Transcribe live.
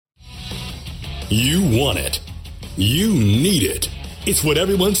You want it. You need it. It's what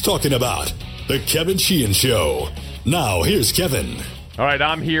everyone's talking about. The Kevin Sheehan Show. Now, here's Kevin. All right,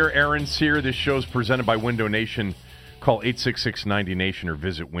 I'm here. Aaron's here. This show's presented by Window Nation. Call 866-90-NATION or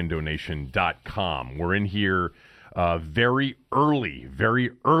visit windownation.com. We're in here very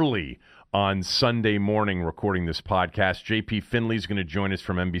early on Sunday morning recording this podcast. JP Finley's going to join us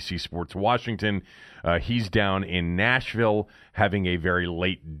from NBC Sports Washington. He's down in Nashville having a very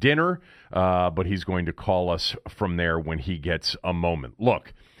late dinner, but he's going to call us from there when he gets a moment.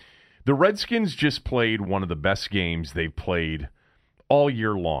 Look, the Redskins just played one of the best games they've played all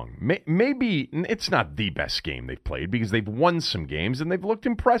year long. Maybe it's not the best game they've played because they've won some games and they've looked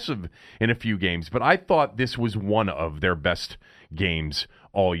impressive in a few games, but I thought this was one of their best games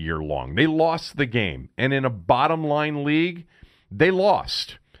all year long. They lost the game, and in a bottom line league, they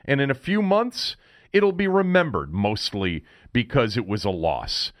lost. And in a few months, it'll be remembered mostly because it was a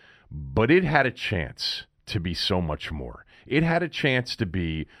loss. But it had a chance to be so much more. It had a chance to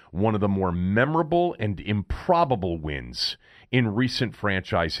be one of the more memorable and improbable wins in recent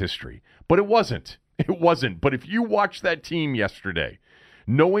franchise history. But it wasn't. It wasn't. But if you watch that team yesterday,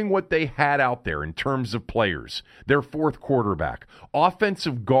 knowing what they had out there in terms of players, their fourth quarterback,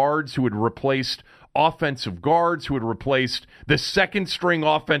 offensive guards who had replaced offensive guards who had replaced the second-string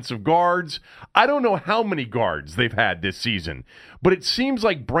offensive guards. I don't know how many guards they've had this season, but it seems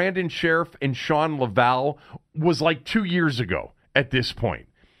like Brandon Sheriff and Sean Laval was like 2 years ago at this point.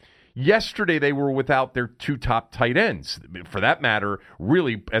 Yesterday, they were without their two top tight ends. For that matter,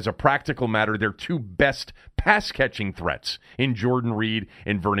 really, as a practical matter, their two best pass-catching threats in Jordan Reed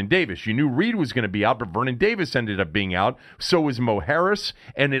and Vernon Davis. You knew Reed was going to be out, but Vernon Davis ended up being out. So was Mo Harris,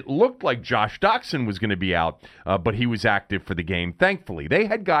 and it looked like Josh Doxson was going to be out, but he was active for the game, thankfully. They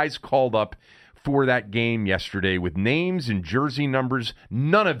had guys called up for that game yesterday with names and jersey numbers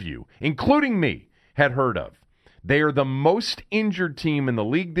none of you, including me, had heard of. They are the most injured team in the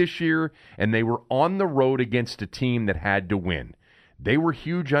league this year, and they were on the road against a team that had to win. They were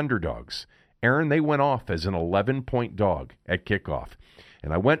huge underdogs. Aaron, they went off as an 11-point dog at kickoff.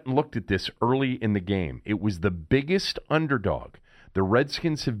 And I went and looked at this early in the game. It was the biggest underdog the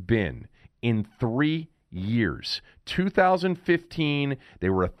Redskins have been in 3 years. 2015, they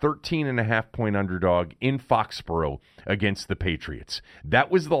were a 13.5-point underdog in Foxborough against the Patriots. That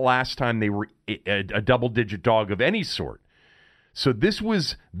was the last time they were a double-digit dog of any sort. So this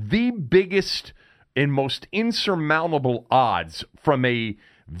was the biggest and most insurmountable odds from a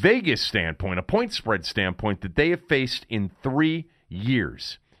Vegas standpoint, a point spread standpoint, that they have faced in 3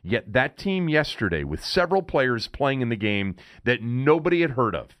 years. Yet that team yesterday, with several players playing in the game that nobody had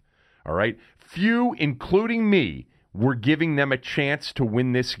heard of, all right, few, including me, were giving them a chance to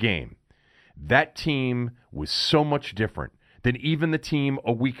win this game. That team was so much different than even the team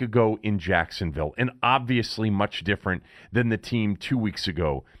a week ago in Jacksonville, and obviously much different than the team 2 weeks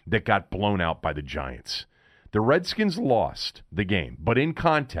ago that got blown out by the Giants. The Redskins lost the game, but in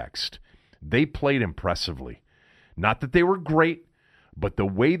context, they played impressively. Not that they were great, but the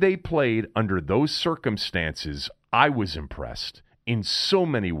way they played under those circumstances, I was impressed. In so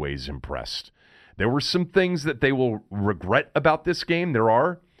many ways impressed. There were some things that they will regret about this game. There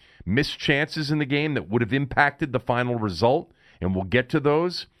are missed chances in the game that would have impacted the final result, and we'll get to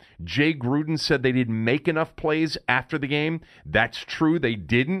those. Jay Gruden said they didn't make enough plays after the game. That's true, they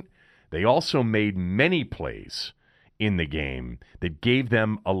didn't. They also made many plays in the game that gave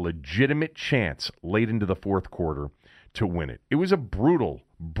them a legitimate chance late into the fourth quarter to win it. It was a brutal,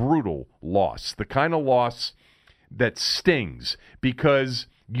 brutal loss. The kind of loss that stings because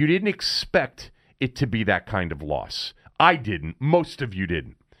you didn't expect it to be that kind of loss. I didn't. Most of you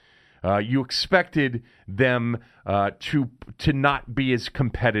didn't. You expected them to not be as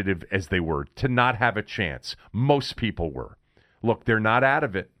competitive as they were, to not have a chance. Most people were. Look, they're not out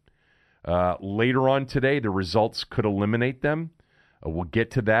of it. Later on today, the results could eliminate them. We'll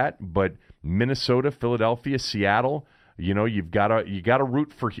get to that. But Minnesota, Philadelphia, Seattle, you know, you got to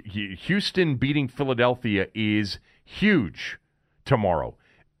root for Houston. Beating Philadelphia is huge tomorrow.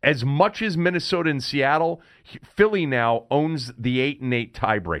 As much as Minnesota and Seattle, Philly now owns the 8-8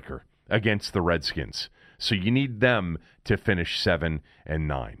 tiebreaker against the Redskins. So you need them to finish 7-9.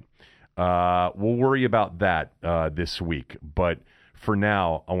 We'll worry about that this week. But for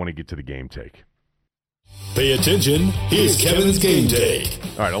now, I want to get to the game take. Pay attention. Here's Kevin's game take.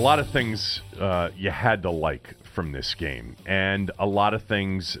 All right, a lot of things you had to like from this game, and a lot of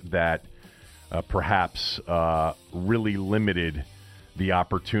things that perhaps really limited the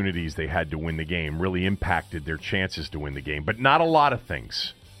opportunities they had to win the game, really impacted their chances to win the game, but not a lot of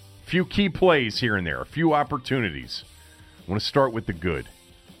things. Few key plays here and there, a few opportunities. I want to start with the good.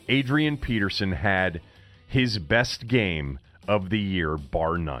 Adrian Peterson had his best game of the year,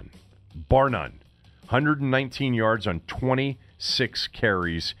 bar none. Bar none. 119 yards on 26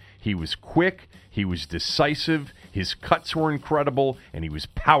 carries. He was quick, he was decisive, his cuts were incredible, and he was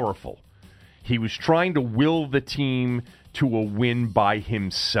powerful. He was trying to will the team to a win by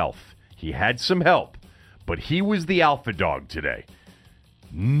himself. He had some help, but he was the alpha dog today.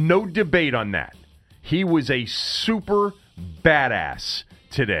 No debate on that. He was a super badass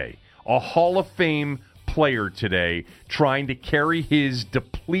today. A Hall of Fame player today, trying to carry his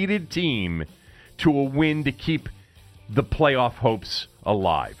depleted team to a win to keep the playoff hopes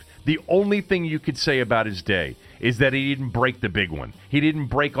alive. The only thing you could say about his day is that he didn't break the big one. He didn't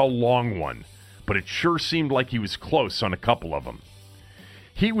break a long one, but it sure seemed like he was close on a couple of them.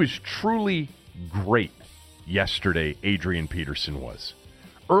 He was truly great yesterday, Adrian Peterson was.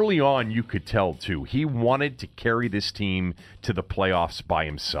 Early on, you could tell, too, he wanted to carry this team to the playoffs by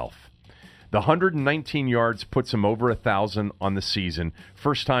himself. The 119 yards puts him over 1,000 on the season.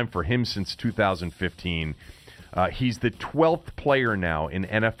 First time for him since 2015. He's the 12th player now in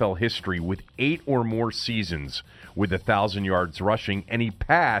NFL history with 8 or more seasons with 1,000 yards rushing, and he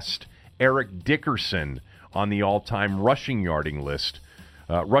passed Eric Dickerson on the all-time rushing yardage list,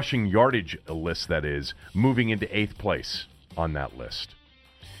 that is, moving into 8th place on that list.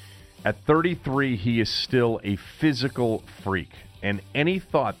 At 33, he is still a physical freak, and any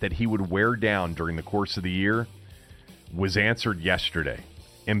thought that he would wear down during the course of the year was answered yesterday.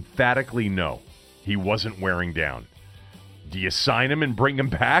 Emphatically no, he wasn't wearing down. Do you sign him and bring him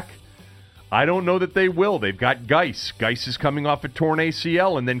back? I don't know that they will. They've got Geis. Geis is coming off a torn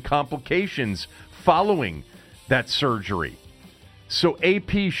ACL and then complications following that surgery. So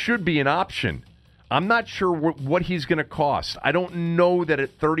AP should be an option. I'm not sure what he's going to cost. I don't know that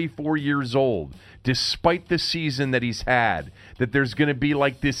at 34 years old, despite the season that he's had, that there's going to be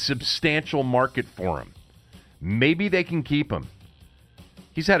like this substantial market for him. Maybe they can keep him.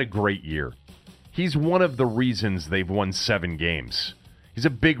 He's had a great year. He's one of the reasons they've won 7 games. He's a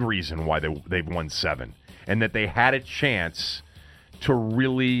big reason why they've won 7, and that they had a chance to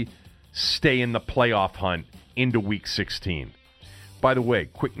really stay in the playoff hunt into Week 16. By the way,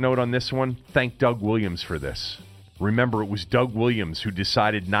 quick note on this one, thank Doug Williams for this. Remember, it was Doug Williams who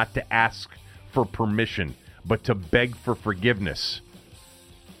decided not to ask for permission, but to beg for forgiveness.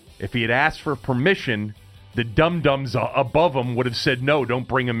 If he had asked for permission, the dum-dums above him would have said, no, don't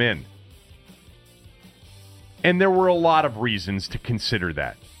bring him in. And there were a lot of reasons to consider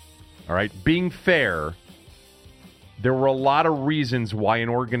that. All right, being fair, there were a lot of reasons why an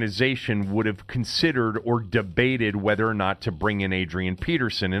organization would have considered or debated whether or not to bring in Adrian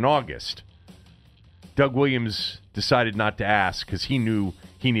Peterson in August. Doug Williams decided not to ask because he knew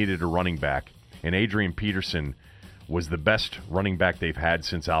he needed a running back, and Adrian Peterson was the best running back they've had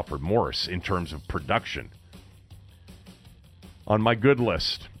since Alfred Morris in terms of production. On my good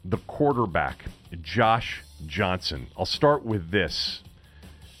list, the quarterback, Josh Johnson. I'll start with this.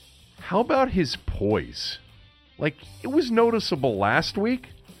 How about his poise? Like, it was noticeable last week,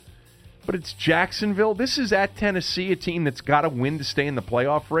 but it's Jacksonville. This is at Tennessee, a team that's got to win to stay in the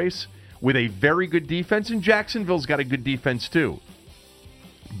playoff race with a very good defense, and Jacksonville's got a good defense too.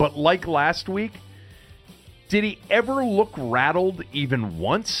 But like last week, did he ever look rattled even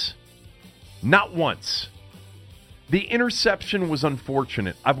once? Not once. The interception was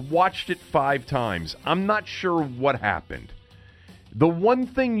unfortunate. I've watched it 5 times. I'm not sure what happened. The one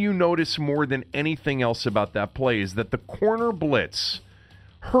thing you notice more than anything else about that play is that the corner blitz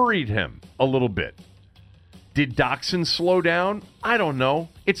hurried him a little bit. Did Doxson slow down? I don't know.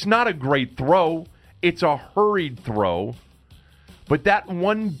 It's not a great throw. It's a hurried throw. But that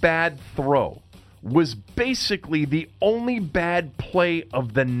one bad throw was basically the only bad play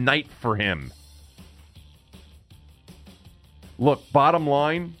of the night for him. Look, bottom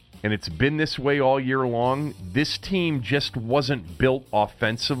line, and it's been this way all year long, this team just wasn't built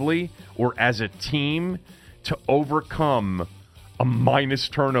offensively or as a team to overcome a minus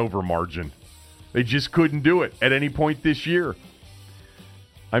turnover margin. They just couldn't do it at any point this year.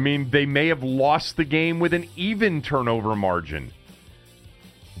 I mean, they may have lost the game with an even turnover margin,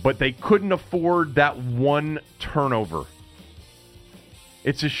 but they couldn't afford that one turnover.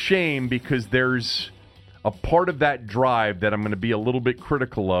 It's a shame because there's a part of that drive that I'm going to be a little bit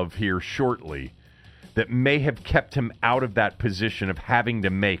critical of here shortly that may have kept him out of that position of having to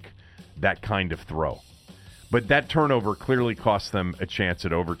make that kind of throw. But that turnover clearly cost them a chance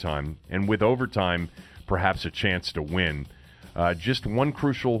at overtime, and with overtime, perhaps a chance to win. Just one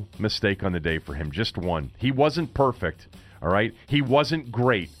crucial mistake on the day for him, just one. He wasn't perfect, all right? He wasn't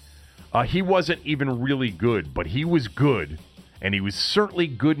great. He wasn't even really good, but he was good, and he was certainly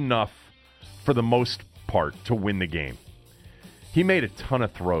good enough for the most part to win the game. He made a ton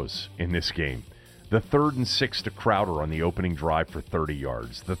of throws in this game. The 3rd and 6 to Crowder on the opening drive for 30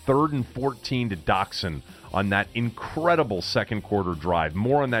 yards. The 3rd and 14 to Doxson on that incredible second quarter drive.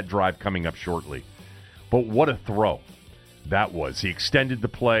 More on that drive coming up shortly. But what a throw that was. He extended the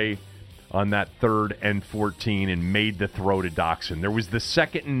play on that 3rd and 14 and made the throw to Doxson. There was the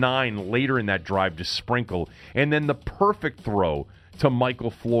 2nd and 9 later in that drive to sprinkle, and then the perfect throw to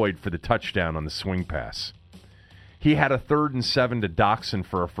Michael Floyd for the touchdown on the swing pass. He had a 3rd and 7 to Doxson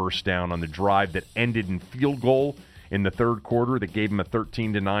for a first down on the drive that ended in field goal in the third quarter that gave him a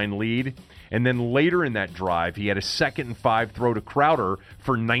 13-9 lead. And then later in that drive, he had a 2nd and 5 throw to Crowder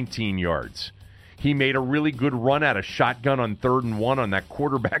for 19 yards. He made a really good run out of shotgun on 3rd and 1 on that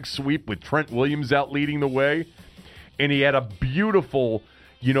quarterback sweep with Trent Williams out leading the way. And he had a beautiful,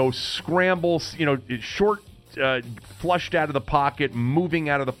 scramble, short, flushed out of the pocket, moving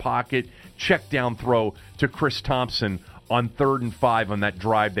out of the pocket, check down throw to Chris Thompson on 3rd and 5 on that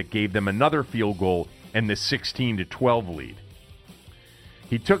drive that gave them another field goal and the 16-12 lead.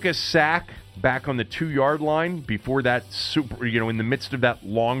 He took a sack back on the 2-yard line before that in the midst of that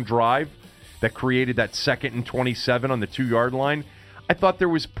long drive that created that 2nd and 27 on the 2-yard line. I thought there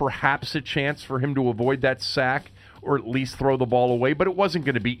was perhaps a chance for him to avoid that sack or at least throw the ball away, but it wasn't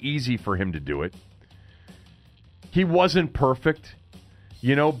going to be easy for him to do it. He wasn't perfect,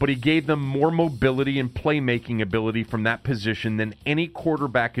 but he gave them more mobility and playmaking ability from that position than any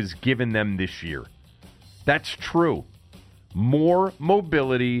quarterback has given them this year. That's true. More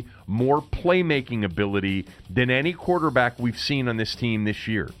mobility, more playmaking ability than any quarterback we've seen on this team this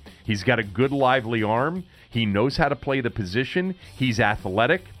year. He's got a good, lively arm. He knows how to play the position. He's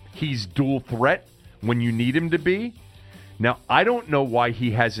athletic. He's dual threat when you need him to be. Now, I don't know why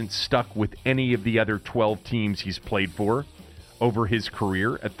he hasn't stuck with any of the other 12 teams he's played for over his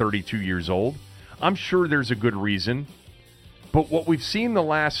career at 32 years old. I'm sure there's a good reason. But what we've seen the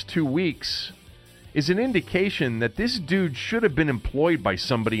last 2 weeks is an indication that this dude should have been employed by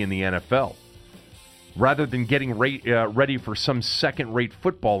somebody in the NFL rather than getting ready for some second-rate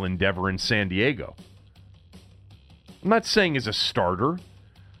football endeavor in San Diego. I'm not saying as a starter,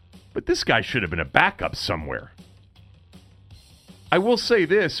 but this guy should have been a backup somewhere. I will say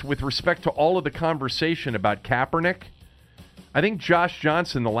this with respect to all of the conversation about Kaepernick. I think Josh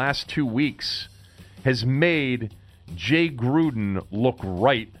Johnson the last 2 weeks has made Jay Gruden look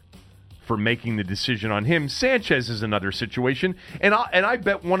right for making the decision on him. Sanchez is another situation, and I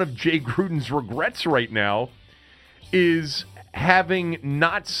bet one of Jay Gruden's regrets right now is having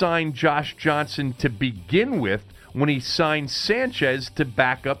not signed Josh Johnson to begin with when he signed Sanchez to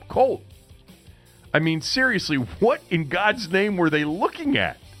back up Colt. I mean, seriously, what in God's name were they looking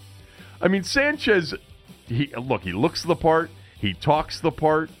at? I mean, Sanchez, he looks the part, he talks the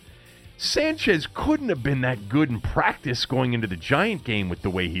part. Sanchez couldn't have been that good in practice going into the Giant game with the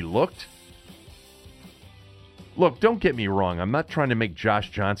way he looked. Look, don't get me wrong. I'm not trying to make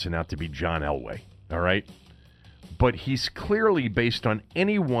Josh Johnson out to be John Elway, all right? But he's clearly, based on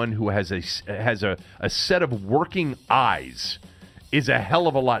anyone who has a set of working eyes, is a hell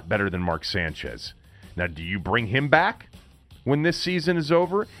of a lot better than Mark Sanchez. Now, do you bring him back when this season is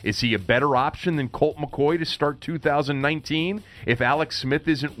over? Is he a better option than Colt McCoy to start 2019 if Alex Smith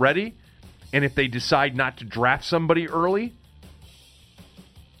isn't ready and if they decide not to draft somebody early?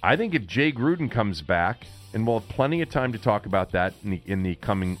 I think if Jay Gruden comes back, and we'll have plenty of time to talk about that in the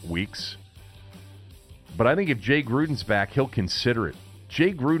coming weeks, but I think if Jay Gruden's back, he'll consider it.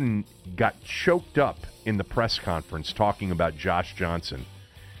 Jay Gruden got choked up in the press conference talking about Josh Johnson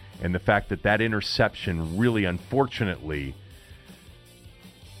and the fact that interception really, unfortunately,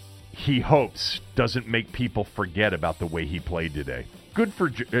 he hopes doesn't make people forget about the way he played today. Good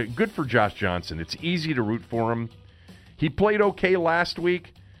for Josh Johnson. It's easy to root for him. He played okay last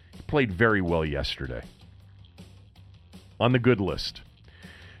week. He played very well yesterday. On the good list,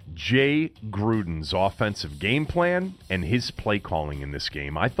 Jay Gruden's offensive game plan and his play calling in this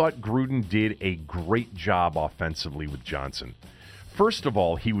game. I thought Gruden did a great job offensively with Johnson. First of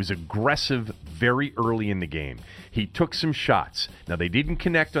all, he was aggressive very early in the game. He took some shots. Now, they didn't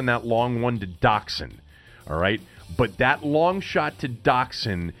connect on that long one to Doxson, all right? But that long shot to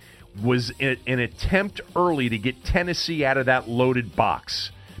Doxson was an attempt early to get Tennessee out of that loaded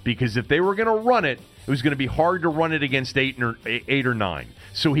box. Because if they were going to run it, it was going to be hard to run it against 8 or 9.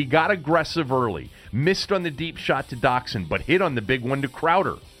 So he got aggressive early. Missed on the deep shot to Doxson, but hit on the big one to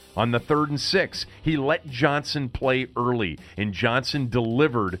Crowder on the 3rd and 6. He let Johnson play early, and Johnson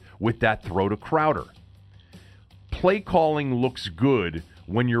delivered with that throw to Crowder. Play calling looks good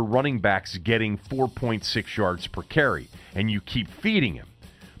when your running back's getting 4.6 yards per carry and you keep feeding him.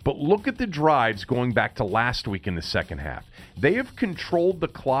 But look at the drives going back to last week in the second half. They have controlled the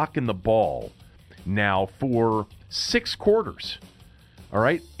clock and the ball now for 6 quarters. All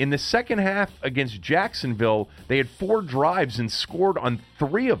right? In the second half against Jacksonville, they had 4 drives and scored on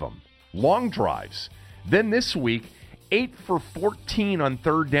 3 of them. Long drives. Then this week, 8 for 14 on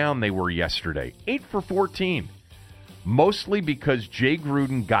third down they were yesterday. 8 for 14. Mostly because Jay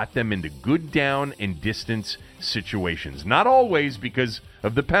Gruden got them into good down and distance situations. Not always because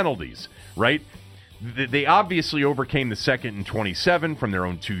of the penalties, right? They obviously overcame the 2nd and 27 from their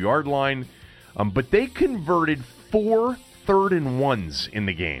own 2-yard line, but they converted 4 third and ones in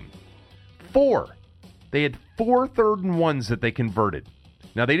the game. 4. They had 4 third and ones that they converted.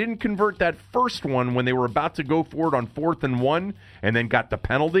 Now, they didn't convert that first one when they were about to go for it on 4th and 1 and then got the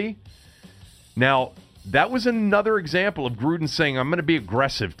penalty. Now, that was another example of Gruden saying, I'm going to be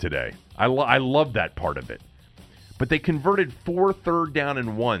aggressive today. I love that part of it. But they converted 4 third down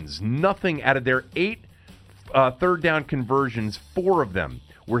and ones. Nothing out of their 8 third down conversions, 4 of them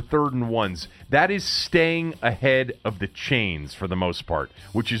were third and ones. That is staying ahead of the chains for the most part,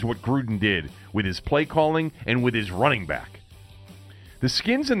 which is what Gruden did with his play calling and with his running back. The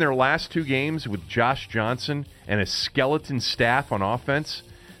Skins in their last 2 games with Josh Johnson and a skeleton staff on offense,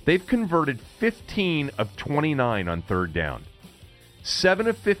 they've converted 15 of 29 on third down. 7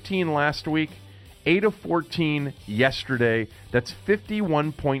 of 15 last week, 8 of 14 yesterday. That's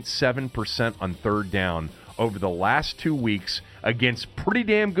 51.7% on third down over the last 2 weeks against pretty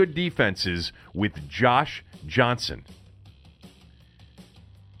damn good defenses with Josh Johnson.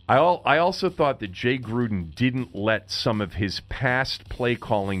 I also thought that Jay Gruden didn't let some of his past play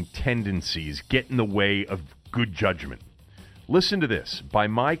calling tendencies get in the way of good judgment. Listen to this. By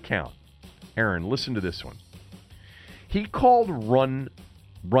my count, Aaron, listen to this one. He called run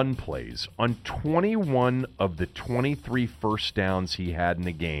plays on 21 of the 23 first downs he had in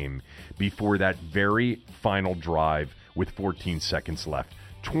the game before that very final drive with 14 seconds left.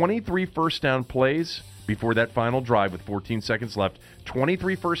 23 first down plays before that final drive with 14 seconds left.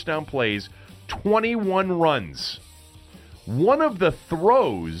 23 first down plays, 21 runs. One of the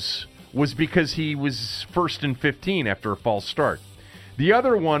throws was because he was 1st and 15 after a false start. The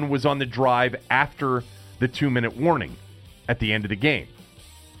other one was on the drive after the 2-minute warning at the end of the game.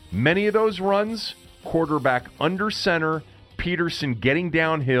 Many of those runs, quarterback under center, Peterson getting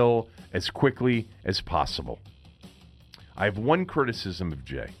downhill as quickly as possible. I have one criticism of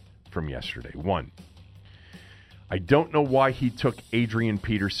Jay from yesterday. One, I don't know why he took Adrian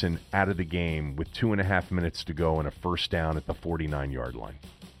Peterson out of the game with 2.5 minutes to go and a first down at the 49-yard line.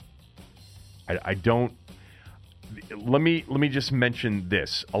 I don't. Let me just mention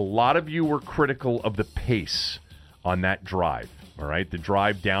this. A lot of you were critical of the pace on that drive. All right, the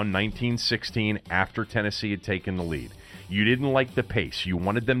drive down 19-16 after Tennessee had taken the lead. You didn't like the pace. You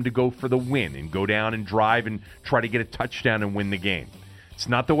wanted them to go for the win and go down and drive and try to get a touchdown and win the game. It's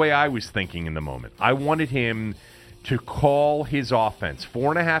not the way I was thinking in the moment. I wanted him to call his offense.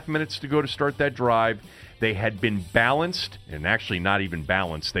 4.5 minutes to go to start that drive. They had been balanced, and actually not even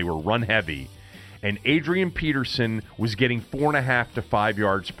balanced. They were run heavy. And Adrian Peterson was getting 4.5 to 5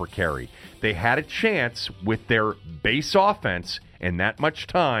 yards per carry. They had a chance with their base offense and that much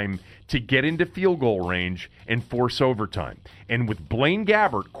time to get into field goal range and force overtime. And with Blaine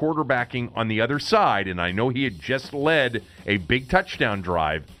Gabbert quarterbacking on the other side, and I know he had just led a big touchdown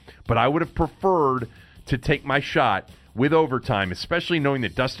drive, but I would have preferred to take my shot with overtime, especially knowing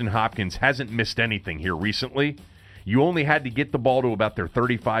that Dustin Hopkins hasn't missed anything here recently. You only had to get the ball to about their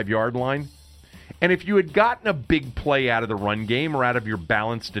 35-yard line. And if you had gotten a big play out of the run game or out of your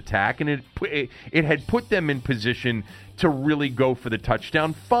balanced attack, and it had put them in position to really go for the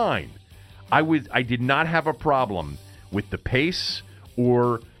touchdown, fine. I did not have a problem with the pace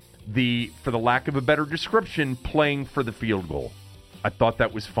or for the lack of a better description, playing for the field goal. I thought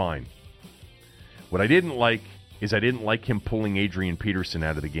that was fine. What I didn't like is I didn't like him pulling Adrian Peterson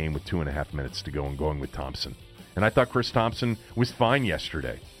out of the game with 2.5 minutes to go and going with Thompson. And I thought Chris Thompson was fine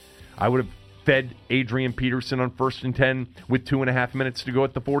yesterday. I would have fed Adrian Peterson on 1st and 10 with 2.5 minutes to go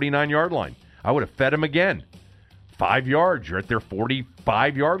at the 49-yard line. I would have fed him again. 5 yards, you're at their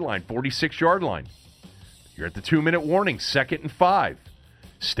 45-yard line, 46-yard line. You're at the 2-minute warning, 2nd and 5.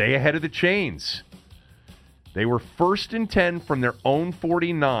 Stay ahead of the chains. They were 1st and 10 from their own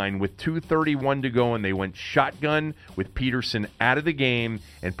 49 with 2:31 to go, and they went shotgun with Peterson out of the game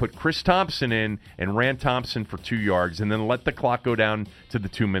and put Chris Thompson in and ran Thompson for 2 yards and then let the clock go down to the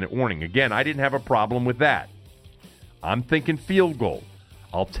 2-minute warning. Again, I didn't have a problem with that. I'm thinking field goal.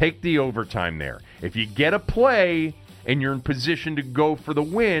 I'll take the overtime there. If you get a play and you're in position to go for the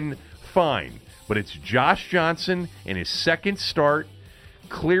win, fine. But it's Josh Johnson in his second start.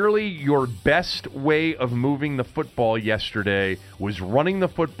 Clearly, your best way of moving the football yesterday was running the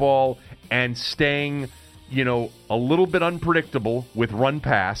football and staying, a little bit unpredictable with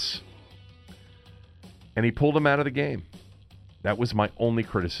run-pass. And he pulled him out of the game. That was my only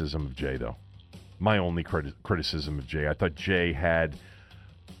criticism of Jay, though. My only criticism of Jay. I thought Jay had,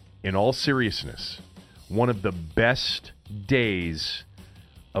 in all seriousness, one of the best days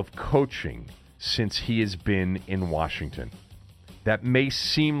of coaching since he has been in Washington. That may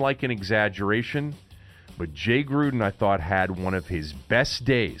seem like an exaggeration, but Jay Gruden, I thought, had one of his best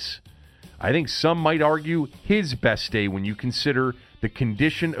days. I think some might argue his best day when you consider the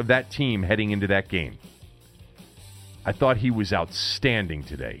condition of that team heading into that game. I thought he was outstanding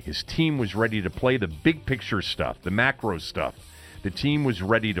today. His team was ready to play the big picture stuff, the macro stuff. The team was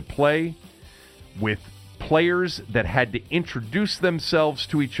ready to play with players that had to introduce themselves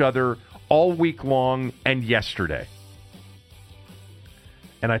to each other all week long and yesterday.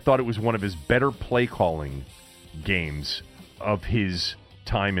 And I thought it was one of his better play calling games of his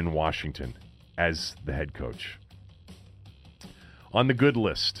time in Washington as the head coach. On the good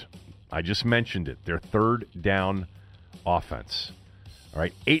list, I just mentioned it, their third down offense. All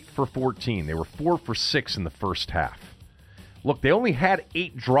right, 8 for 14. They were 4 for 6 in the first half. Look, they only had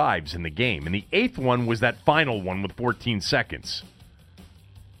 8 drives in the game, and the 8th one was that final one with 14 seconds.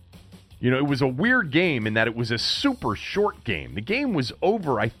 It was a weird game in that it was a super short game. The game was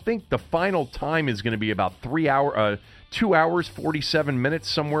over. I think the final time is going to be about 2 hours, 47 minutes,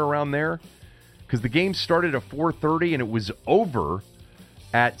 somewhere around there. Because the game started at 4:30 and it was over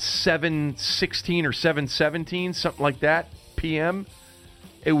at 7:16 or 7:17, something like that, p.m.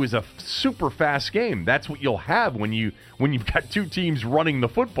 It was a super fast game. That's what you'll have when you've got two teams running the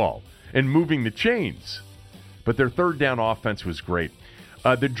football and moving the chains. But their third down offense was great.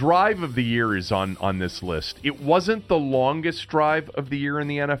 The drive of the year is on this list. It wasn't the longest drive of the year in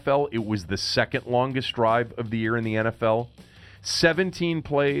the NFL. It was the second longest drive of the year in the NFL. 17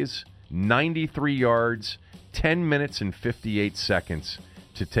 plays, 93 yards, 10 minutes and 58 seconds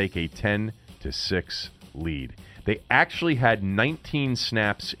to take a 10-6 lead. They actually had 19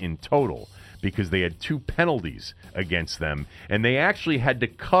 snaps in total because they had 2 penalties against them, and they actually had to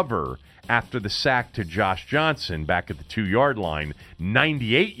cover after the sack to Josh Johnson back at the 2-yard line,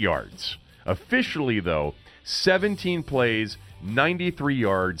 98 yards. Officially, though, 17 plays, 93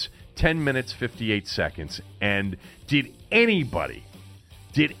 yards, 10 minutes, 58 seconds. And did anybody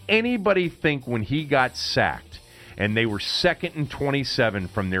think when he got sacked and they were 2nd and 27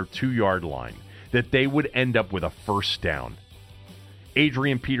 from their 2-yard line that they would end up with a first down?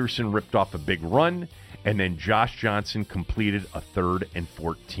 Adrian Peterson ripped off a big run, and then Josh Johnson completed a 3rd and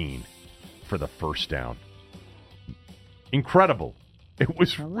 14 for the first down. Incredible. It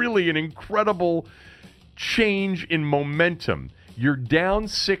was really an incredible change in momentum. You're down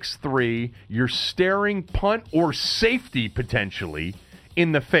 6-3. You're staring punt or safety potentially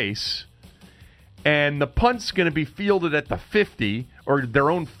in the face. And the punt's going to be fielded at the 50 or their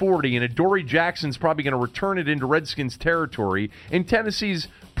own 40. And Adoree Jackson's probably going to return it into Redskins territory. And Tennessee's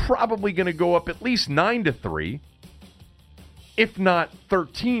probably going to go up at least 9-3, if not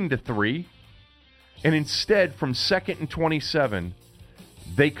 13-3. And instead, from 2nd and 27,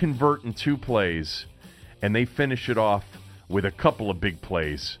 they convert in 2 plays, and they finish it off with a couple of big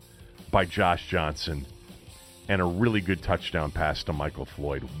plays by Josh Johnson and a really good touchdown pass to Michael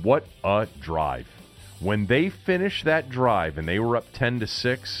Floyd. What a drive. When they finished that drive and they were up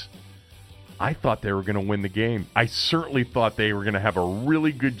 10-6, I thought they were going to win the game. I certainly thought they were going to have a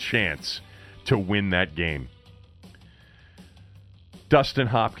really good chance to win that game. Dustin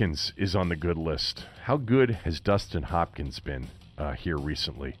Hopkins is on the good list. How good has Dustin Hopkins been here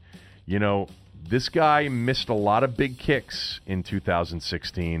recently? This guy missed a lot of big kicks in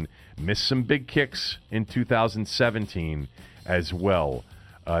 2016, missed some big kicks in 2017 as well.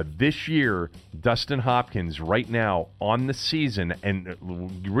 This year, Dustin Hopkins right now on the season, and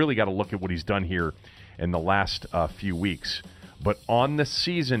you really got to look at what he's done here in the last few weeks, but on the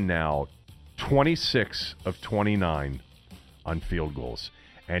season now, 26 of 29 on field goals.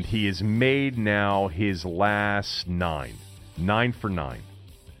 And he has made now his last 9 for 9.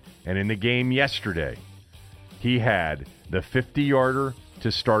 And in the game yesterday, he had the 50-yarder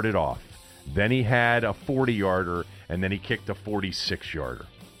to start it off. Then he had a 40-yarder, and then he kicked a 46-yarder.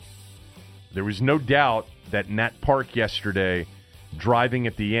 There was no doubt that in that park yesterday, driving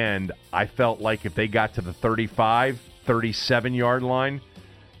at the end, I felt like if they got to the 35, 37-yard line,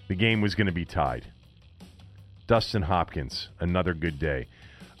 the game was going to be tied. Dustin Hopkins, another good day.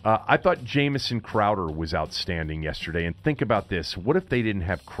 I thought Jamison Crowder was outstanding yesterday. And think about this. What if they didn't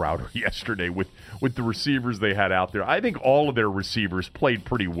have Crowder yesterday with the receivers they had out there? I think all of their receivers played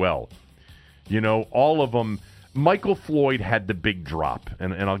pretty well. All of them. Michael Floyd had the big drop,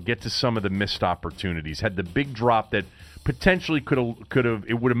 and I'll get to some of the missed opportunities. Had the big drop that potentially could have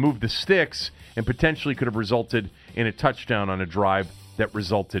it would have moved the sticks and potentially could have resulted in a touchdown on a drive that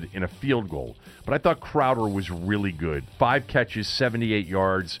resulted in a field goal. But I thought Crowder was really good. 5 catches, 78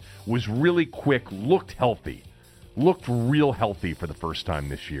 yards, was really quick, looked healthy. Looked real healthy for the first time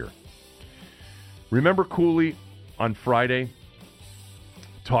this year. Remember Cooley on Friday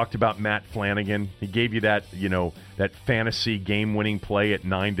talked about Matt Flanagan? He gave you that, that fantasy game-winning play at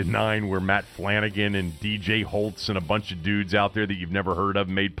 9-9 where Matt Flanagan and DJ Holtz and a bunch of dudes out there that you've never heard of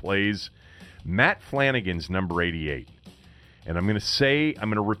made plays. Matt Flanagan's number 88. And I'm going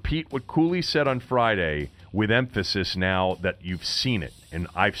to repeat what Cooley said on Friday with emphasis now that you've seen it, and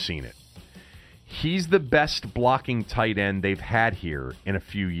I've seen it. He's the best blocking tight end they've had here in a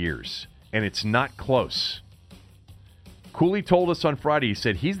few years, and it's not close. Cooley told us on Friday, he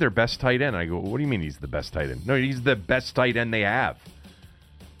said, he's their best tight end. I go, what do you mean he's the best tight end? No, he's the best tight end they have.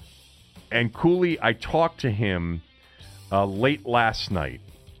 And Cooley, I talked to him late last night,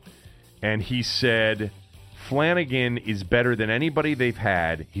 and he said Flanagan is better than anybody they've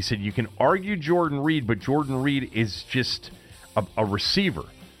had. He said you can argue Jordan Reed, but Jordan Reed is just a receiver.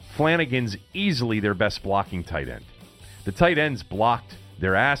 Flanagan's easily their best blocking tight end. The tight ends blocked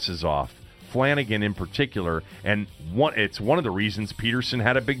their asses off, Flanagan in particular, and it's one of the reasons Peterson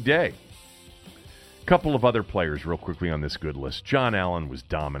had a big day. A couple of other players real quickly on this good list. John Allen was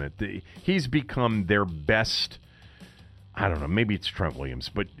dominant. He's become their best. I don't know, maybe it's Trent Williams,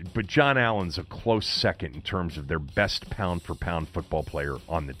 but John Allen's a close second in terms of their best pound-for-pound football player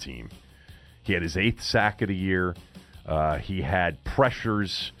on the team. He had his 8th sack of the year. He had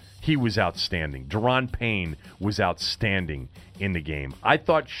pressures. He was outstanding. Deron Payne was outstanding in the game. I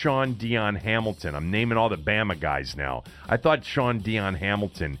thought Sean Dion Hamilton, I'm naming all the Bama guys now, I thought Sean Dion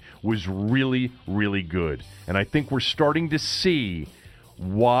Hamilton was really, really good. And I think we're starting to see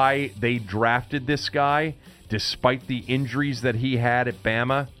why they drafted this guy, despite the injuries that he had at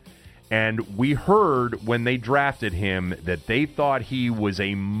Bama. And we heard when they drafted him that they thought he was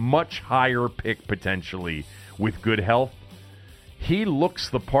a much higher pick potentially with good health. He looks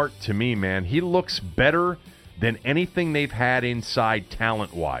the part to me, man. He looks better than anything they've had inside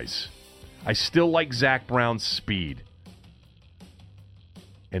talent-wise. I still like Zach Brown's speed.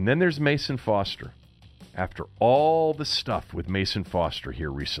 And then there's Mason Foster. After all the stuff with Mason Foster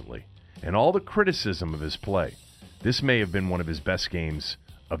here recently, and all the criticism of his play, this may have been one of his best games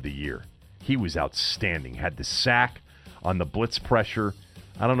of the year. He was outstanding. Had the sack on the blitz pressure.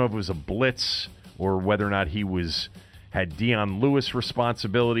 I don't know if it was a blitz or whether or not he had Dion Lewis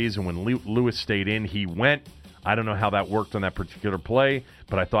responsibilities, and when Lewis stayed in, he went. I don't know how that worked on that particular play,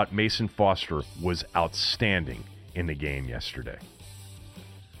 but I thought Mason Foster was outstanding in the game yesterday.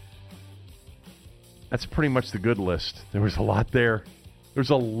 That's pretty much the good list. There was a lot there.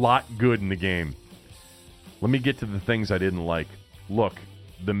 There's a lot good in the game. Let me get to the things I didn't like. Look,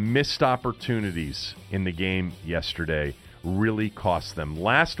 the missed opportunities in the game yesterday really cost them.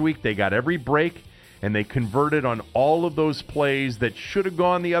 Last week, they got every break, and they converted on all of those plays that should have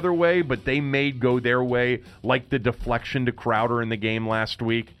gone the other way, but they made go their way, like the deflection to Crowder in the game last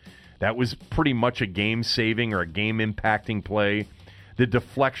week. That was pretty much a game-saving or a game-impacting play. The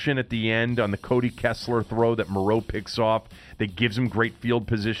deflection at the end on the Cody Kessler throw that Moreau picks off that gives them great field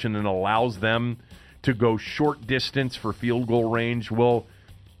position and allows them to go short distance for field goal range. Well,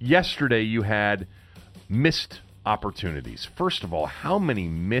 yesterday you had missed opportunities. First of all, how many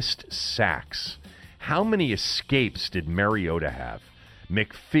missed sacks? How many escapes did Mariota have?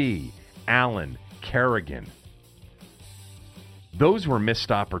 McPhee, Allen, Kerrigan. Those were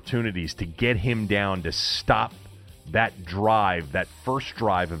missed opportunities to get him down to stop that drive, that first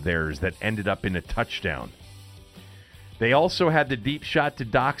drive of theirs that ended up in a touchdown. They also had the deep shot to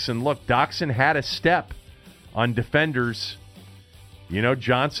Doxson. Look, Doxson had a step on defenders. You know,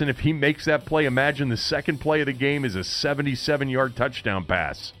 Johnson, if he makes that play, imagine the second play of the game is a 77-yard touchdown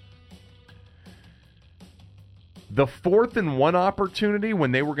pass. The 4th and 1 opportunity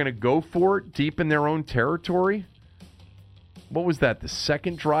when they were going to go for it deep in their own territory, what was that? The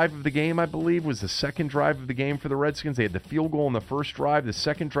second drive of the game, I believe, was the second drive of the game for the Redskins. They had the field goal in the first drive. The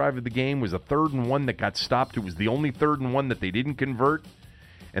second drive of the game was a 3rd and 1 that got stopped. It was the only 3rd and 1 that they didn't convert.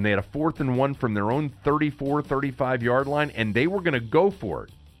 And they had a 4th and 1 from their own 34, 35-yard line, and they were going to go for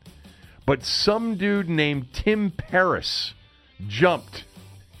it. But some dude named Tim Paris jumped.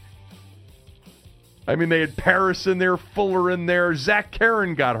 I mean, they had Paris in there, Fuller in there. Zach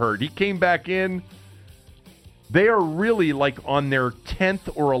Karen got hurt. He came back in. They are really like on their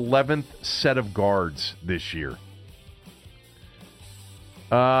 10th or 11th set of guards this year.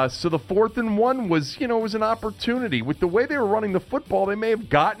 So the 4th and 1 was an opportunity. With the way they were running the football, they may have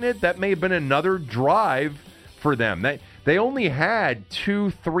gotten it. That may have been another drive for them. They only had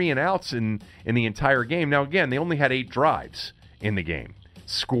 2 3-and-outs in the entire game. Now, again, they only had 8 drives in the game.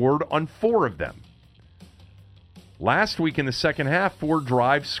 Scored on 4 of them. Last week in the second half, 4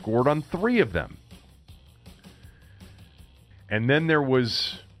 drives, scored on 3 of them. And then there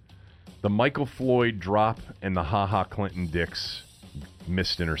was the Michael Floyd drop and the Ha-Ha Clinton-Dix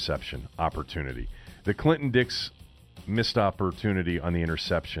missed interception opportunity. The Clinton-Dix missed opportunity on the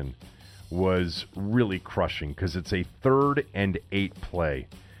interception was really crushing because it's a 3rd and 8 play.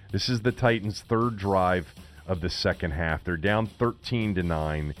 This is the Titans' 3rd drive of the second half. They're down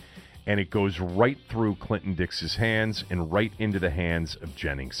 13-9, and it goes right through Clinton-Dix's hands and right into the hands of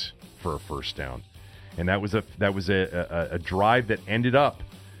Jennings for a first down. And that was a drive that ended up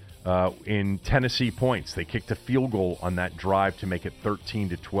in Tennessee points. They kicked a field goal on that drive to make it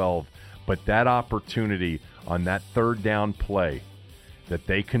 13-12. But that opportunity on that 3rd down play that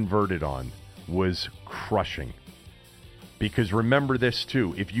they converted on was crushing. Because remember this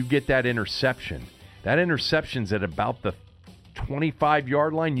too, if you get that interception's at about the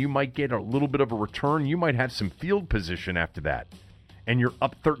 25-yard line, you might get a little bit of a return. You might have some field position after that. And you're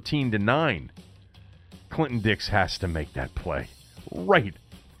up 13-9. Clinton-Dix has to make that play right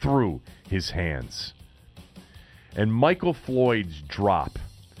through his hands. And Michael Floyd's drop,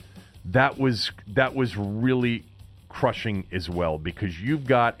 that was really crushing as well, because you've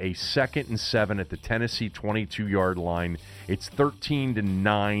got a 2nd and 7 at the Tennessee 22-yard line. It's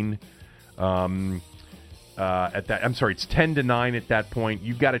 13-9 at that. I'm sorry, it's 10-9 at that point.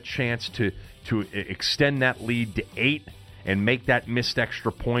 You've got a chance to extend that lead to 8 and make that missed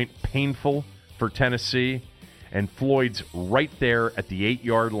extra point painful for Tennessee. And Floyd's right there at the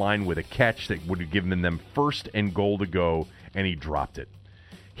 8-yard line with a catch that would have given them 1st and goal to go, and he dropped it.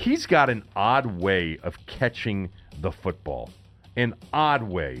 He's got an odd way of catching the football, an odd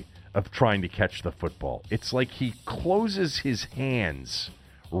way of trying to catch the football. It's like he closes his hands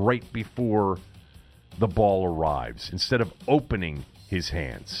right before the ball arrives instead of opening his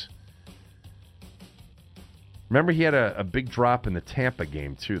hands. Remember, he had a big drop in the Tampa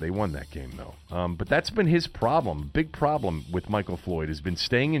game, too. They won that game, though. But that's been his problem. Big problem with Michael Floyd has been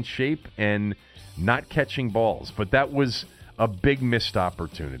staying in shape and not catching balls. But that was a big missed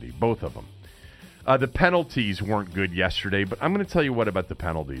opportunity, both of them. The penalties weren't good yesterday, but I'm going to tell you what about the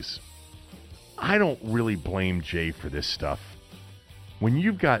penalties. I don't really blame Jay for this stuff. When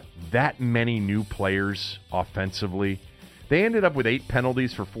you've got that many new players offensively, they ended up with 8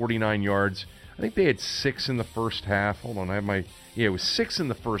 penalties for 49 yards. I think they had 6 in the first half. Hold on, it was 6 in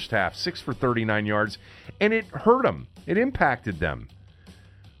the first half, 6 for 39 yards, and it hurt them. It impacted them.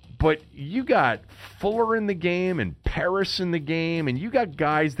 But you got Fuller in the game and Paris in the game, and you got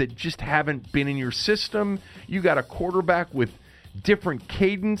guys that just haven't been in your system. You got a quarterback with different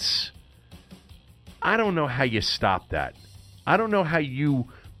cadence. I don't know how you stop that. I don't know how you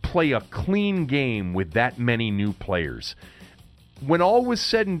play a clean game with that many new players. When all was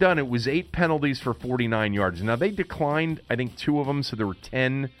said and done, it was 8 penalties for 49 yards. Now, they declined, I think, 2 of them, so there were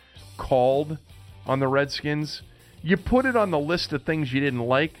 10 called on the Redskins. You put it on the list of things you didn't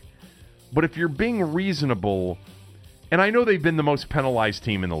like, but if you're being reasonable, and I know they've been the most penalized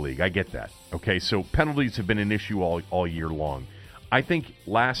team in the league. I get that. Okay, so penalties have been an issue all year long. I think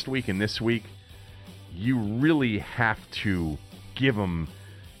last week and this week, you really have to give them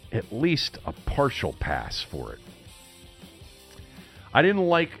at least a partial pass for it. I didn't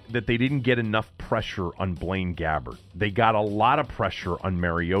like that they didn't get enough pressure on Blaine Gabbert. They got a lot of pressure on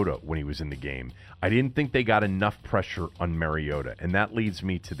Mariota when he was in the game. I didn't think they got enough pressure on Mariota, and that leads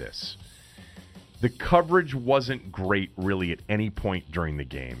me to this. The coverage wasn't great really at any point during the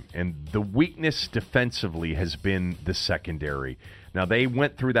game, and the weakness defensively has been the secondary. Now, they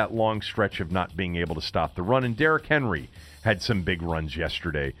went through that long stretch of not being able to stop the run, and Derrick Henry had some big runs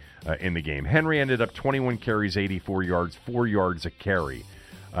yesterday in the game. Henry ended up 21 carries, 84 yards, 4 yards a carry.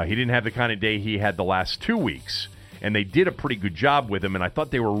 He didn't have the kind of day he had the last 2 weeks, and they did a pretty good job with him, and I thought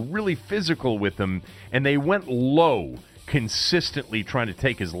they were really physical with him, and they went low consistently trying to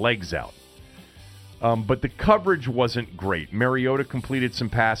take his legs out. But the coverage wasn't great. Mariota completed some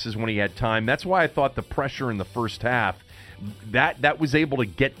passes when he had time. That's why I thought the pressure in the first half, that was able to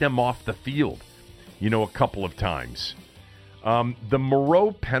get them off the field, a couple of times. The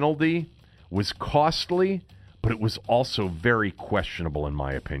Moreau penalty was costly, but it was also very questionable in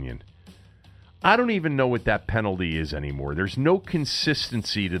my opinion. I don't even know what that penalty is anymore. There's no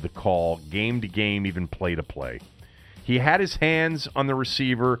consistency to the call, game to game, even play to play. He had his hands on the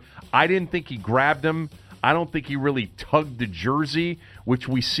receiver. I didn't think he grabbed him. I don't think he really tugged the jersey, which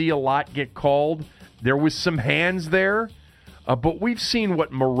we see a lot get called. There was some hands there, but we've seen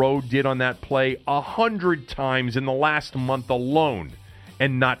what Moreau did on that play 100 times in the last month alone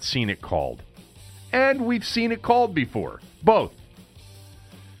and not seen it called. And we've seen it called before, both.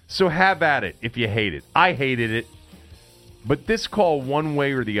 So have at it if you hate it. I hated it. But this call, one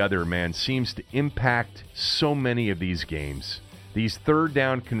way or the other, man, seems to impact so many of these games. These third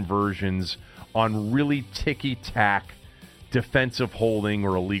down conversions on really ticky-tack defensive holding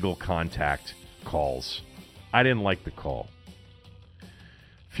or illegal contact calls. I didn't like the call.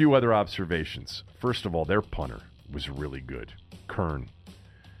 Few other observations. First of all, their punter was really good. Kern.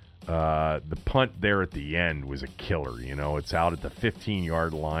 The punt there at the end was a killer. You know, it's out at the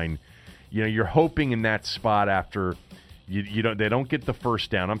 15-yard line. You know, you're hoping in that spot after they don't get the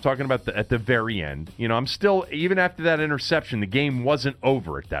first down. I'm talking about at the very end. You know, I'm still, even after that interception, the game wasn't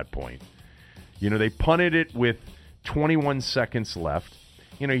over at that point. You know, they punted it with 21 seconds left.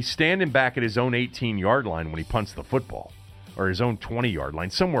 You know, he's standing back at his own 18-yard line when he punts the football, or his own 20-yard line,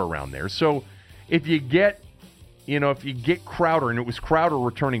 somewhere around there. So if you get Crowder, and it was Crowder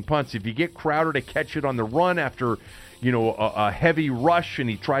returning punts, if you get Crowder to catch it on the run after, you know, a heavy rush and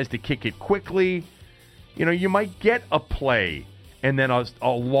he tries to kick it quickly, you know, you might get a play and then a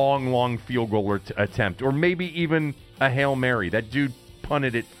long field goal attempt, or maybe even a Hail Mary. That dude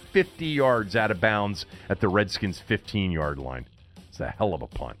punted it 50 yards out of bounds at the Redskins' 15-yard line. It's a hell of a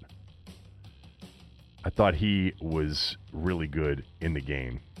punt. I thought he was really good in the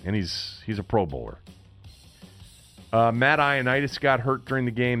game, and he's a Pro Bowler. Matt Ioannidis got hurt during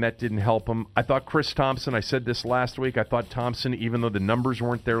the game. That didn't help him. I thought Chris Thompson, I said this last week, I thought Thompson, even though the numbers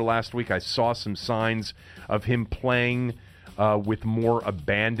weren't there last week, I saw some signs of him playing with more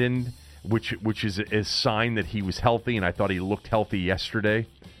abandon, which is a sign that he was healthy, and I thought he looked healthy yesterday.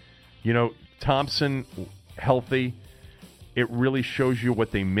 You know, Thompson, healthy, it really shows you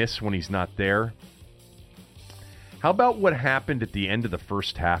what they miss when he's not there. How about what happened at the end of the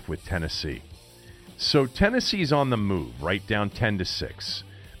first half with Tennessee? So Tennessee's on the move, right, down 10-6.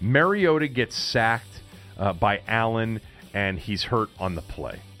 Mariota gets sacked by Allen, and he's hurt on the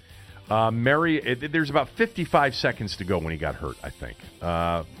play. There's about 55 seconds to go when he got hurt, I think.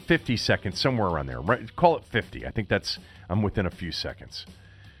 50 seconds, somewhere around there. Right? Call it 50. I think I'm within a few seconds.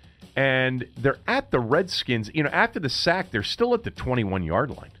 And they're at the Redskins. You know, after the sack, they're still at the 21-yard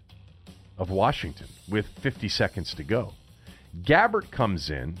line of Washington with 50 seconds to go. Gabbert comes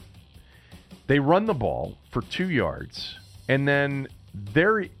in. They run the ball for 2 yards, and then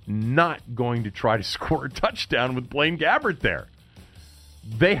they're not going to try to score a touchdown with Blaine Gabbert there.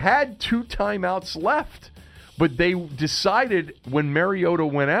 They had 2 timeouts left, but they decided when Mariota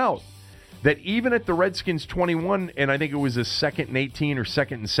went out that even at the Redskins 21, and I think it was a 2nd and 18 or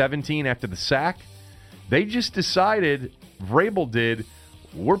 2nd and 17 after the sack, they just decided, Vrabel did,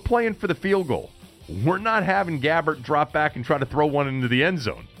 we're playing for the field goal. We're not having Gabbert drop back and try to throw one into the end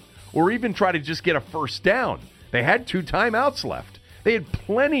zone, or even try to just get a first down. They had 2 timeouts left. They had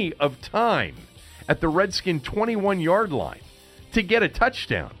plenty of time at the Redskin 21-yard line to get a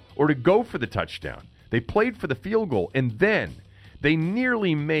touchdown or to go for the touchdown. They played for the field goal, and then they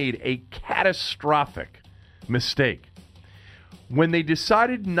nearly made a catastrophic mistake. When they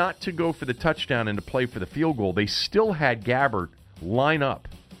decided not to go for the touchdown and to play for the field goal, they still had Gabbert line up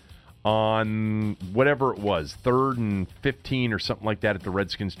on whatever it was, 3rd and 15 or something like that at the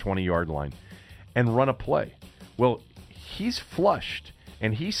Redskins' 20-yard line, and run a play. Well, he's flushed,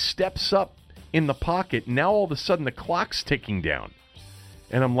 and he steps up in the pocket. Now all of a sudden the clock's ticking down.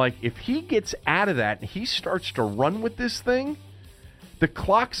 And I'm like, if he gets out of that and he starts to run with this thing, the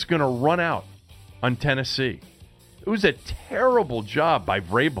clock's going to run out on Tennessee. It was a terrible job by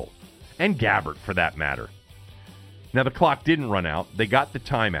Vrabel, and Gabbert for that matter. Now, the clock didn't run out. They got the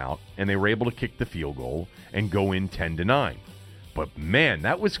timeout, and they were able to kick the field goal and go in 10-9. But, man,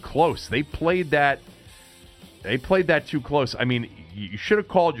 that was close. They played that too close. I mean, you should have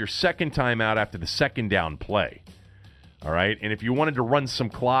called your second timeout after the second down play. All right? And if you wanted to run some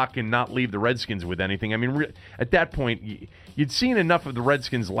clock and not leave the Redskins with anything, I mean, at that point, you'd seen enough of the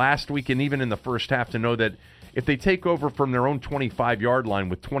Redskins last week and even in the first half to know that if they take over from their own 25-yard line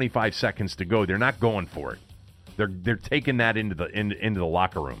with 25 seconds to go, they're not going for it. They're taking that into the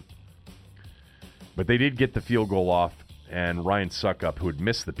locker room. But they did get the field goal off, and Ryan Suckup, who had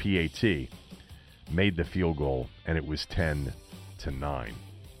missed the PAT, made the field goal, and it was 10-9. All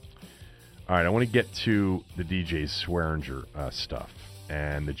right, I want to get to the DJ Swearinger stuff.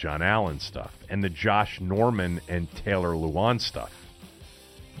 and the John Allen stuff and the Josh Norman and Taylor Lewan stuff.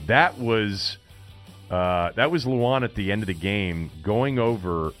 That was Lewan at the end of the game going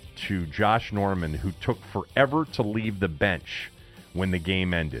over to Josh Norman, who took forever to leave the bench when the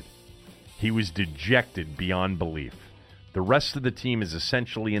game ended. He was dejected beyond belief. The rest of the team is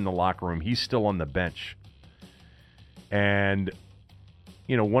essentially in the locker room. He's still on the bench. And,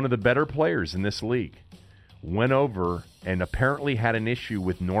 one of the better players in this league went over and apparently had an issue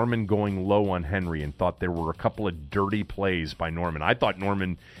with Norman going low on Henry and thought there were a couple of dirty plays by Norman. I thought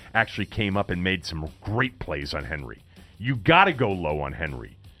Norman actually came up and made some great plays on Henry. You got to go low on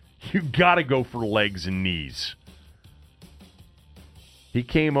Henry. You got to go for legs and knees. He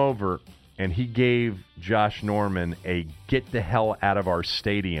came over and he gave Josh Norman a get the hell out of our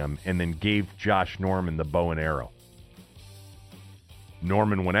stadium and then gave Josh Norman the bow and arrow.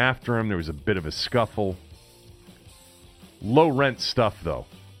 Norman went after him. There was a bit of a scuffle. Low rent stuff, though,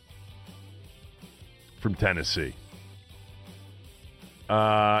 from Tennessee.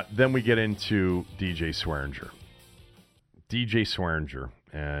 Then we get into DJ Swearinger. DJ Swearinger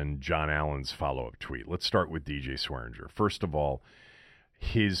and John Allen's follow-up tweet. Let's start with DJ Swearinger. First of all,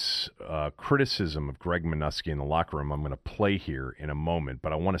 his criticism of Greg Minuski in the locker room, I'm going to play here in a moment,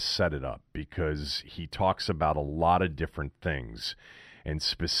 but I want to set it up because he talks about a lot of different things. And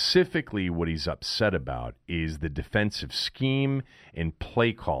specifically what he's upset about is the defensive scheme and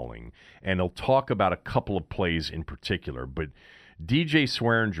play calling. And he'll talk about a couple of plays in particular. But DJ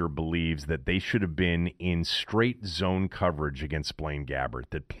Swearinger believes that they should have been in straight zone coverage against Blaine Gabbert,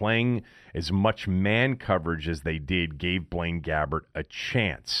 that playing as much man coverage as they did gave Blaine Gabbert a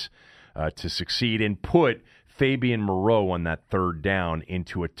chance to succeed and put Fabian Moreau on that third down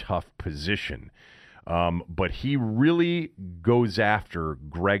into a tough position. But he really goes after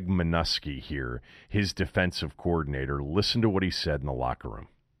Greg Minuski here, his defensive coordinator. Listen to what he said in the locker room.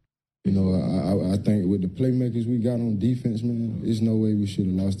 I think with the playmakers we got on defense, man, there's no way we should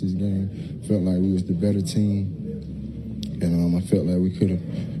have lost this game. Felt like we was the better team, and I felt like we could have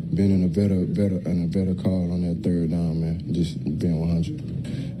been in a better call on that third down, man. Just being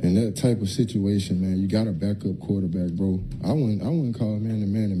 100. In that type of situation, man, you got a backup quarterback, bro. I wouldn't call man to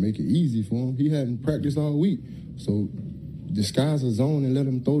man to make it easy for him. He hadn't practiced all week, so disguise a zone and let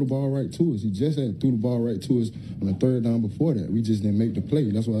him throw the ball right to us. He just had threw the ball right to us on the third down before that. We just didn't make the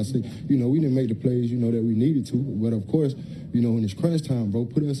play. That's why I say, we didn't make the plays, that we needed to. But of course, when it's crunch time, bro,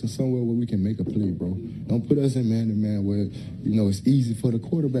 put us in somewhere where we can make a play, bro. Don't put us in man-to-man where, it's easy for the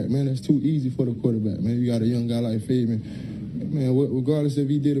quarterback. Man, that's too easy for the quarterback, man. You got a young guy like Fabian. Man, regardless if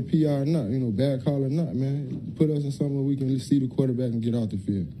he did a PR or not, bad call or not, man, put us in somewhere where we can see the quarterback and get out the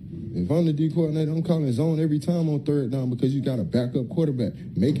field. If I'm the D coordinator, I'm calling zone every time on third down because you got a backup quarterback.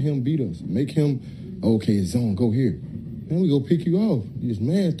 Make him beat us. Make him, okay, zone, go here. Then we go pick you off. Just,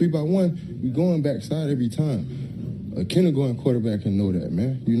 3-by-1, we going backside every time. A kindergarten quarterback can know that,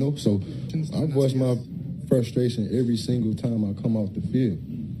 man, So I voice my frustration every single time I come off the field.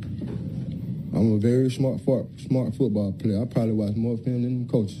 I'm a very smart football player. I probably watch more film than them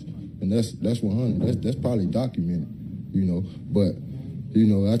coaches. And that's 100. That's probably documented, But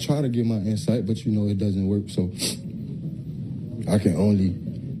I try to get my insight, but it doesn't work. So I can only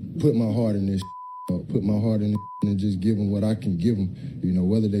put my heart in this, and just give them what I can give them.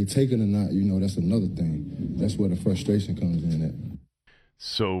 Whether they take it or not, that's another thing. That's where the frustration comes in at.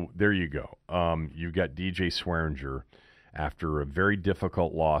 So there you go. You've got DJ Swearinger after a very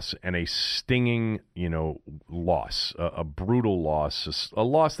difficult loss and a stinging, loss, a brutal loss, a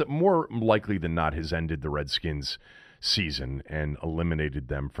loss that more likely than not has ended the Redskins' season and eliminated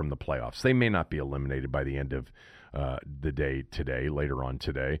them from the playoffs. They may not be eliminated by the end of the day today, later on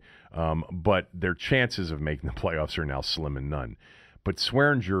today, but their chances of making the playoffs are now slim and none. But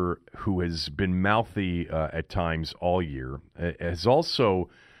Swearinger, who has been mouthy at times all year, has also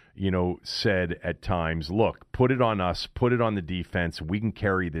said at times, look, put it on us, put it on the defense. We can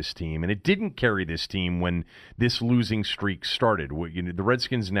carry this team. And it didn't carry this team when this losing streak started. The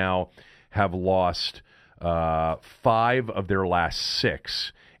Redskins now have lost 5 of their last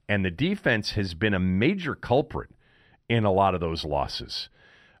 6, and the defense has been a major culprit in a lot of those losses.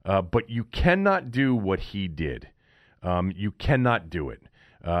 But you cannot do what he did. You cannot do it.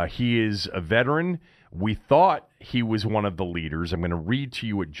 He is a veteran. We thought he was one of the leaders. I'm going to read to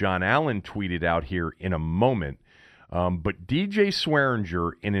you what John Allen tweeted out here in a moment. But DJ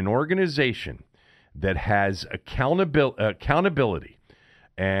Swearinger, in an organization that has accountability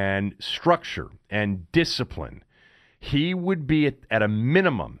and structure and discipline, he would be at a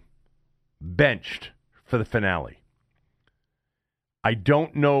minimum benched for the finale. I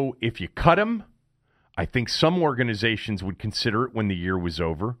don't know if you cut him. I think some organizations would consider it when the year was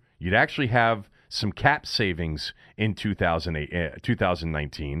over. You'd actually have some cap savings in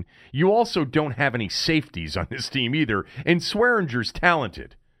 2019. You also don't have any safeties on this team either, and Swearinger's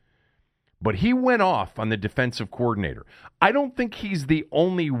talented. But he went off on the defensive coordinator. I don't think he's the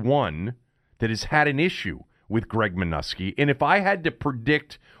only one that has had an issue with Greg Minuski. And if I had to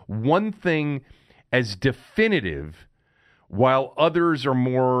predict one thing as definitive, while others are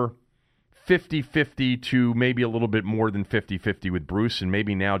more 50-50 to maybe a little bit more than 50-50 with Bruce, and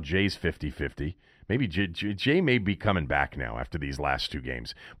maybe now Jay's 50-50. Maybe Jay may be coming back now after these last two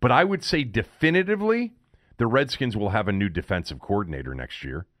games. But I would say definitively the Redskins will have a new defensive coordinator next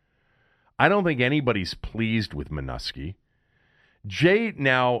year. I don't think anybody's pleased with Minuski. Jay,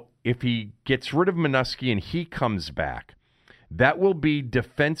 now, if he gets rid of Minuski and he comes back, that will be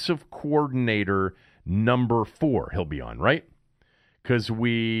defensive coordinator number 4 he'll be on, right? Because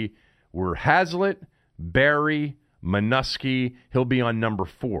we were Haslett, Barry, Minuski. He'll be on number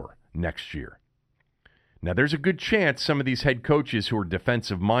 4 next year. Now, there's a good chance some of these head coaches who are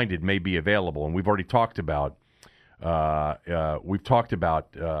defensive-minded may be available, and we've already talked about Todd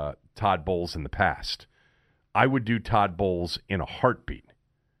Bowles in the past. I would do Todd Bowles in a heartbeat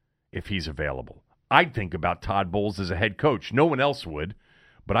if he's available. I'd think about Todd Bowles as a head coach. No one else would,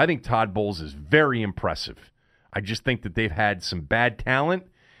 but I think Todd Bowles is very impressive. I just think that they've had some bad talent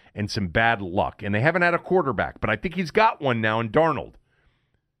and some bad luck, and they haven't had a quarterback, but I think he's got one now in Darnold.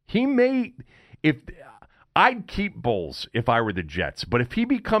 I'd keep Bowles if I were the Jets, but if he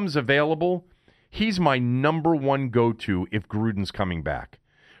becomes available, he's my number one go-to if Gruden's coming back.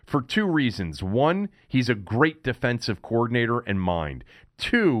 For 2 reasons. 1, he's a great defensive coordinator and mind.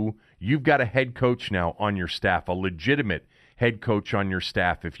 2, you've got a head coach now on your staff, a legitimate head coach on your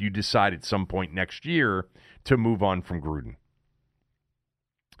staff if you decide at some point next year to move on from Gruden.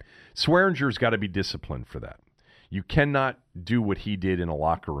 Swearinger's got to be disciplined for that. You cannot do what he did in a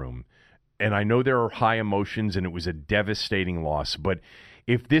locker room. And I know there are high emotions and it was a devastating loss, but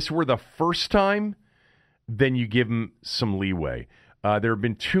if this were the first time, then you give him some leeway. There have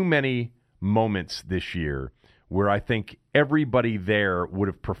been too many moments this year where I think everybody there would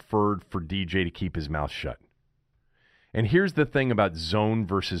have preferred for DJ to keep his mouth shut. And here's the thing about zone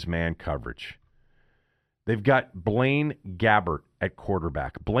versus man coverage. They've got Blaine Gabbert at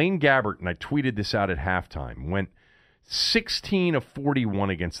quarterback. Blaine Gabbert, and I tweeted this out at halftime, went 16 of 41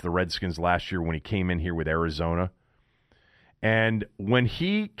 against the Redskins last year when he came in here with Arizona. And when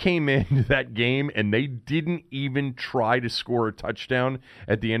he came into that game and they didn't even try to score a touchdown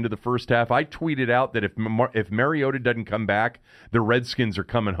at the end of the first half, I tweeted out that if Mariota doesn't come back, the Redskins are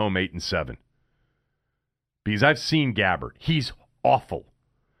coming home 8-7. Because I've seen Gabbert. He's awful.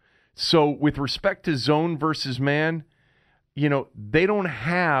 So with respect to zone versus man, they don't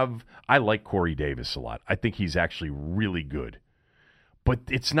have... I like Corey Davis a lot. I think he's actually really good. But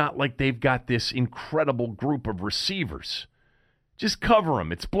it's not like they've got this incredible group of receivers. Just cover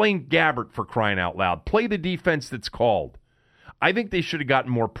him. It's Blaine Gabbert, for crying out loud. Play the defense that's called. I think they should have gotten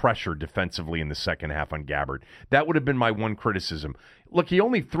more pressure defensively in the second half on Gabbert. That would have been my one criticism. Look, he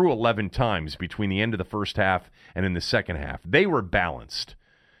only threw 11 times between the end of the first half and in the second half. They were balanced.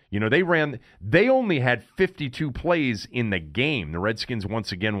 They only had 52 plays in the game. The Redskins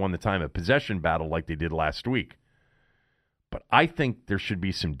once again won the time of possession battle like they did last week. But I think there should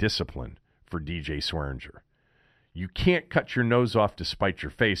be some discipline for DJ Swearinger. You can't cut your nose off to spite your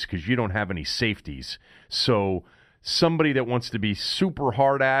face because you don't have any safeties. So somebody that wants to be super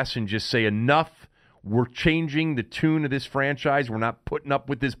hard-ass and just say, enough, we're changing the tune of this franchise, we're not putting up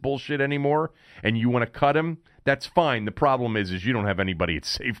with this bullshit anymore, and you want to cut him, that's fine. The problem is you don't have anybody at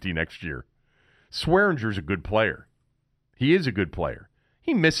safety next year. Swearinger's a good player. He is a good player.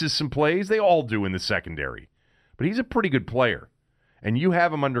 He misses some plays. They all do in the secondary. But he's a pretty good player. And you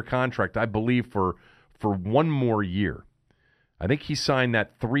have him under contract, I believe, for one more year. I think he signed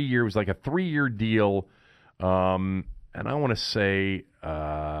that 3 year. It was like a 3-year deal. And I want to say,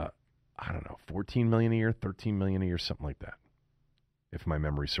 I don't know, $14 million a year, $13 million a year, something like that, if my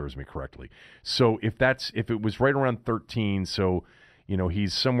memory serves me correctly. So if it was right around 13, so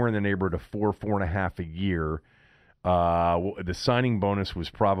he's somewhere in the neighborhood of 4.5 a year. The signing bonus was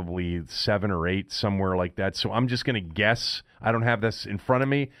probably 7 or 8, somewhere like that. So I'm just going to guess. I don't have this in front of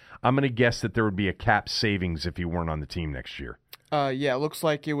me. I'm going to guess that there would be a cap savings if he weren't on the team next year. Yeah, it looks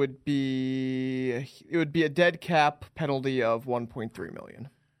like it would be a dead cap penalty of $1.3 million.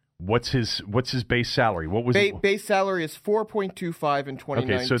 What's his base salary? What was base salary is $4.25 in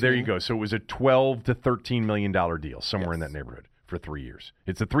 2019. Okay, so there you go. So it was a $12 to $13 million deal, somewhere in that neighborhood for 3 years.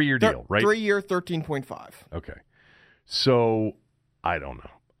 It's a 3-year deal, right? 3-year, 13.5. Okay. So, I don't know.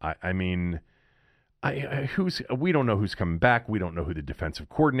 I mean, We don't know who's coming back. We don't know who the defensive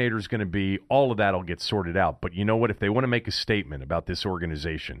coordinator is going to be. All of that will get sorted out. But you know what? If they want to make a statement about this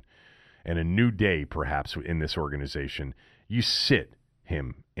organization and a new day perhaps in this organization, you sit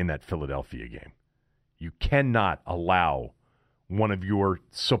him in that Philadelphia game. You cannot allow one of your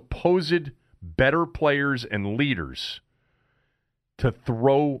supposed better players and leaders to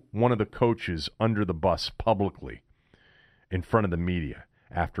throw one of the coaches under the bus publicly in front of the media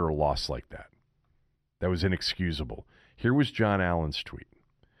after a loss like that. That was inexcusable. Here was John Allen's tweet.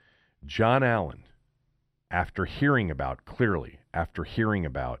 John Allen, after hearing about DJ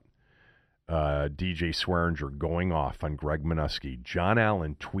Swearinger going off on Greg Minuski, John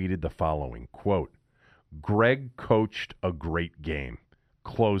Allen tweeted the following, quote, "Greg coached a great game,"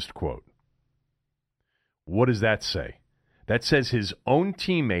 closed quote. What does that say? That says his own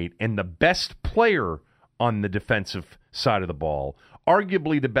teammate and the best player on the defensive side of the ball,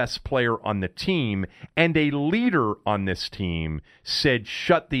 arguably the best player on the team, and a leader on this team, said,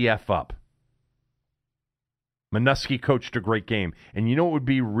 "Shut the F up." Minuski coached a great game. And you know what would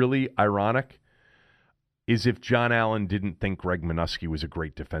be really ironic? Is if John Allen didn't think Greg Minuski was a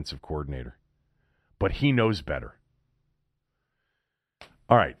great defensive coordinator. But he knows better.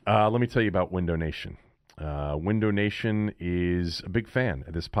 All right, let me tell you about Window Nation. Window Nation is a big fan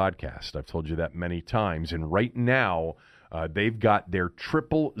of this podcast. I've told you that many times. And right now, they've got their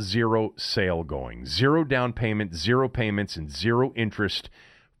 000 sale going. 0 down payment, 0 payments, and 0 interest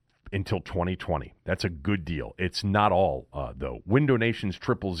until 2020. That's a good deal. It's not all, though. Window Nation's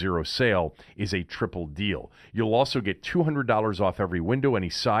 000 sale is a triple deal. You'll also get $200 off every window, any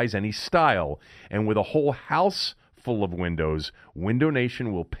size, any style. And with a whole house full of windows, Window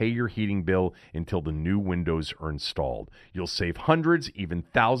Nation will pay your heating bill until the new windows are installed. You'll save hundreds, even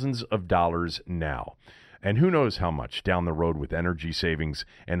thousands of dollars now. And who knows how much down the road with energy savings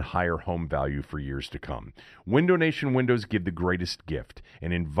and higher home value for years to come. Window Nation windows give the greatest gift,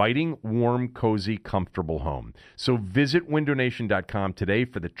 an inviting, warm, cozy, comfortable home. So visit windownation.com today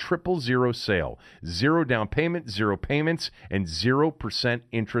for the 000 sale. 0 down payment, 0 payments, and 0%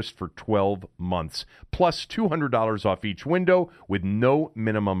 interest for 12 months. Plus $200 off each window with no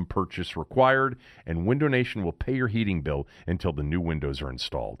minimum purchase required. And Window Nation will pay your heating bill until the new windows are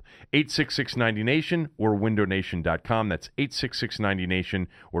installed. 866-90-NATION or windownation.com. That's 866-90-NATION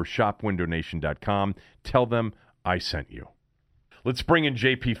or shopwindownation.com. Tell them I sent you. Let's bring in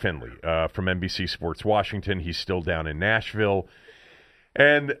JP Finley from NBC Sports Washington. He's still down in Nashville.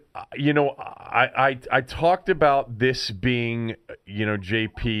 And, I talked about this being,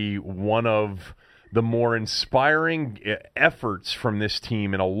 JP, one of the more inspiring efforts from this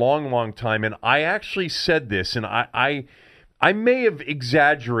team in a long, long time. And I actually said this, and I may have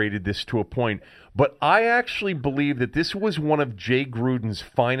exaggerated this to a point, but I actually believe that this was one of Jay Gruden's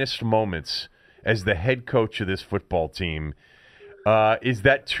finest moments as the head coach of this football team. Is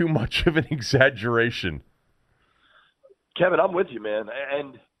that too much of an exaggeration? Kevin, I'm with you, man.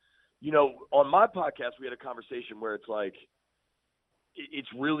 And, on my podcast, we had a conversation where it's like, it's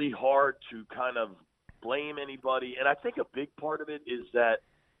really hard to kind of blame anybody. And I think a big part of it is that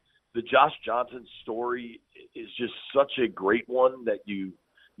the Josh Johnson story is just such a great one that you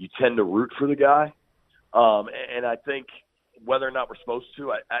tend to root for the guy. And I think whether or not we're supposed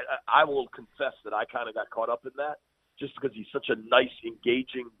to, I will confess that I kind of got caught up in that just because he's such a nice,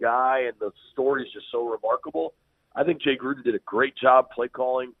 engaging guy and the story is just so remarkable. I think Jay Gruden did a great job play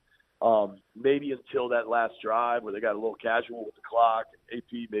calling, maybe until that last drive where they got a little casual with the clock.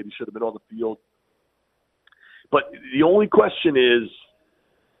 AP maybe should have been on the field. But the only question is,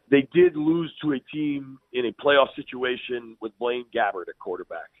 they did lose to a team in a playoff situation with Blaine Gabbert at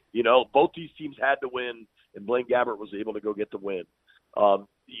quarterback. Both these teams had to win, and Blaine Gabbert was able to go get the win.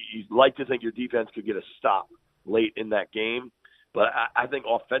 You'd like to think your defense could get a stop late in that game. But I think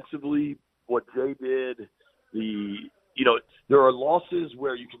offensively, what Jay did, there are losses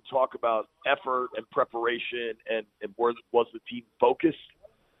where you can talk about effort and preparation and where was the team focused,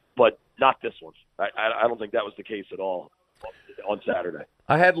 but not this one. I don't think that was the case at all on Saturday.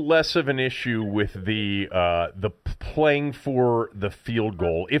 I had less of an issue with the playing for the field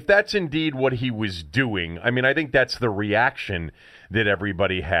goal. If that's indeed what he was doing, I think that's the reaction that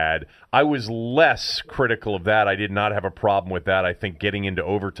everybody had. I was less critical of that. I did not have a problem with that. I think getting into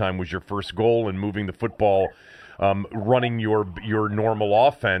overtime was your first goal and moving the football, running your normal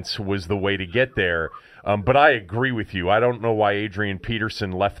offense was the way to get there. But I agree with you. I don't know why Adrian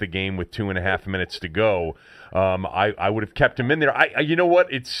Peterson left the game with 2.5 minutes to go. I would have kept him in there. You know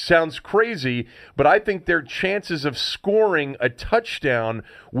what? It sounds crazy, but I think their chances of scoring a touchdown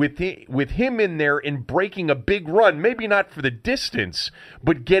with him in there and breaking a big run, maybe not for the distance,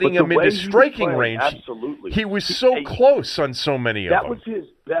 but getting him into striking range. Absolutely. He was so close on so many of them. That was his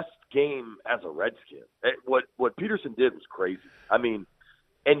best game as a Redskin. What Peterson did was crazy. I mean,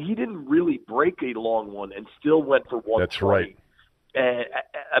 and he didn't really break a long one and still went for one. That's right. And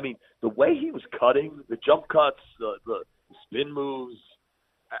I mean, the way he was cutting, the jump cuts, the spin moves.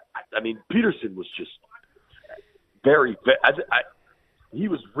 I mean, Peterson was just very. He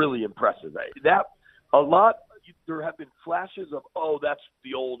was really impressive. There have been flashes of, that's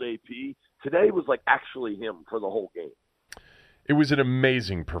the old AP. Today was like actually him for the whole game. It was an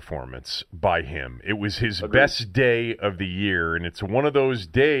amazing performance by him. It was his best day of the year, and it's one of those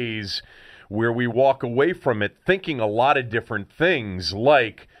days where we walk away from it thinking a lot of different things,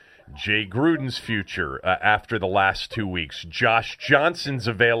 like Jay Gruden's future after the last 2 weeks, Josh Johnson's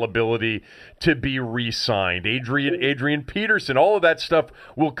availability to be re-signed, Adrian Peterson. All of that stuff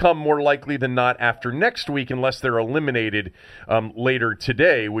will come more likely than not after next week, unless they're eliminated later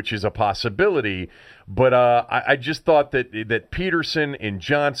today, which is a possibility. But I just thought that Peterson and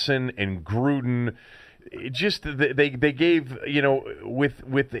Johnson and Gruden, they gave,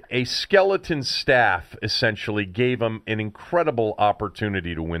 with a skeleton staff, essentially gave them an incredible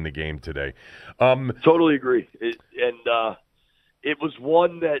opportunity to win the game today. Totally agree. It was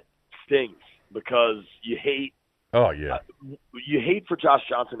one that stings because you hate. Oh yeah. You hate for Josh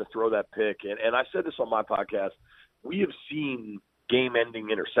Johnson to throw that pick, and I said this on my podcast. We have seen game-ending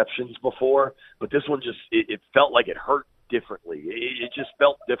interceptions before, but this one it felt like it hurt differently. It just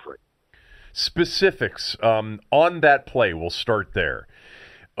felt different. Specifics on that play, we'll start there.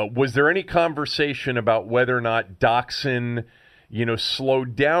 Was there any conversation about whether or not Doxson,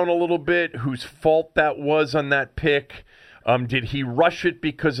 slowed down a little bit, whose fault that was on that pick? Did he rush it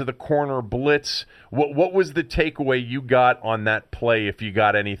because of the corner blitz? What was the takeaway you got on that play, if you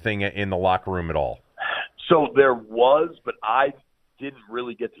got anything in the locker room at all? So there was, but I didn't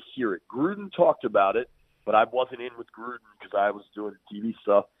really get to hear it. Gruden talked about it, but I wasn't in with Gruden because I was doing TV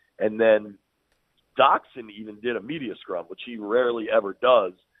stuff. And then Doxson even did a media scrum, which he rarely ever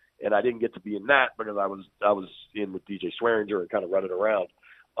does, and I didn't get to be in that because I was in with DJ Swearinger and kind of running around.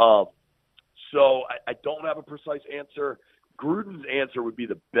 So I don't have a precise answer. Gruden's answer would be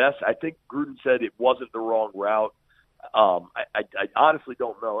the best. I think Gruden said it wasn't the wrong route. I honestly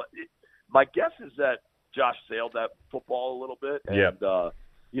don't know. My guess is that Josh sailed that football a little bit, and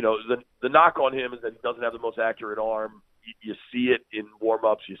the knock on him is that he doesn't have the most accurate arm. You see it in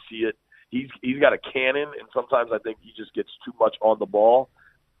warm-ups. You see it. He's got a cannon, and sometimes I think he just gets too much on the ball,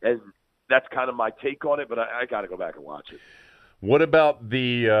 and that's kind of my take on it. But I got to go back and watch it. What about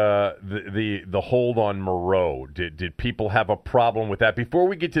the hold on Moreau? Did people have a problem with that? Before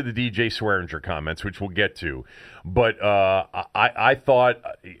we get to the DJ Swearinger comments, which we'll get to, but I thought,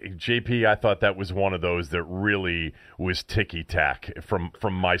 JP, I thought that was one of those that really was ticky-tack from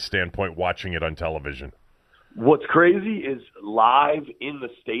my standpoint watching it on television. What's crazy is live in the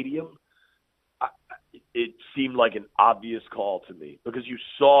stadium, it seemed like an obvious call to me because you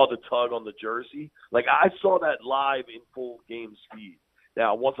saw the tug on the jersey. Like, I saw that live in full game speed.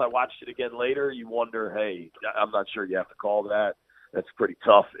 Now, once I watched it again later, you wonder, hey, I'm not sure you have to call that. That's pretty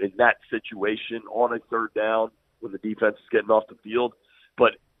tough in that situation on a third down when the defense is getting off the field.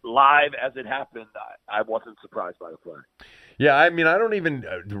 But live as it happened, I wasn't surprised by the play. Yeah, I mean, I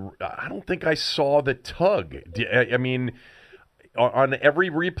don't think I saw the tug. I mean, on every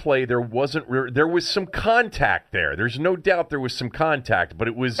replay, there was some contact there. There's no doubt there was some contact, but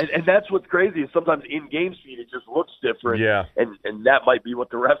it was. And that's what's crazy is sometimes in game speed it just looks different. Yeah. And that might be what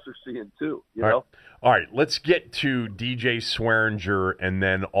the refs are seeing too. You know. All right, let's get to DJ Swearinger and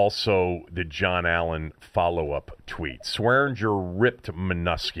then also the John Allen follow-up tweet. Swearinger ripped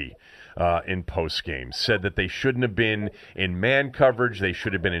Minuski in postgame, said that they shouldn't have been in man coverage, they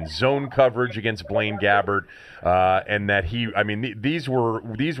should have been in zone coverage against Blaine Gabbert, and that these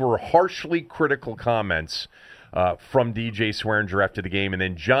were harshly critical comments from DJ Swearinger after the game, and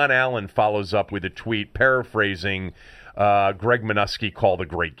then John Allen follows up with a tweet paraphrasing Greg Minuski called a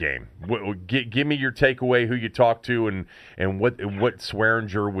great game. Give me your takeaway, who you talked to, and what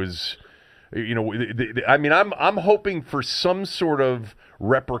Swearinger was. I'm hoping for some sort of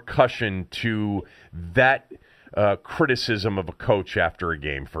repercussion to that criticism of a coach after a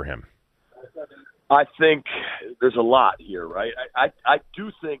game for him. I think there's a lot here, right? I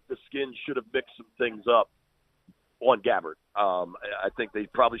do think the Skins should have mixed some things up on Gabbert. I think they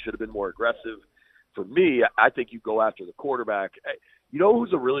probably should have been more aggressive. for me, I think you go after the quarterback. You know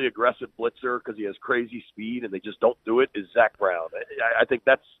who's a really aggressive blitzer because he has crazy speed and they just don't do it is Zach Brown. I think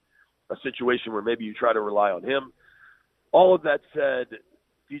that's a situation where maybe you try to rely on him. All of that said,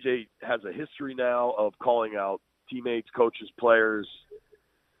 DJ has a history now of calling out teammates, coaches, players,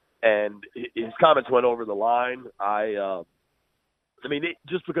 and his comments went over the line.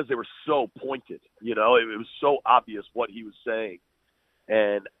 Just because they were so pointed, it was so obvious what he was saying.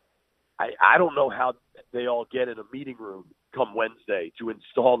 And I don't know how they all get in a meeting room come Wednesday to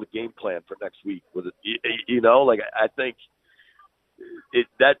install the game plan for next week. I think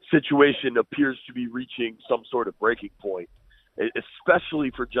that situation appears to be reaching some sort of breaking point,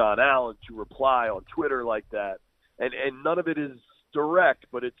 especially for John Allen to reply on Twitter like that. And none of it is direct,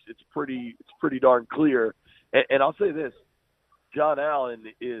 but it's pretty darn clear. And I'll say this. John Allen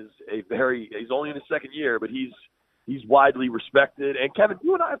is he's only in his second year, but he's widely respected. And Kevin,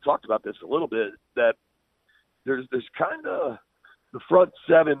 you and I have talked about this a little bit, that there's kind of the front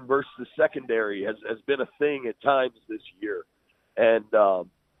seven versus the secondary has been a thing at times this year. And,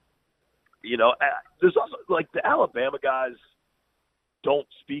 there's also like the Alabama guys don't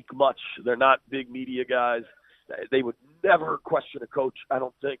speak much. They're not big media guys. They would never question a coach, I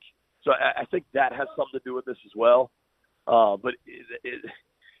don't think. So I think that has something to do with this as well. But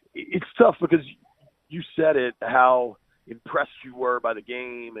it's tough because you said it, how impressed you were by the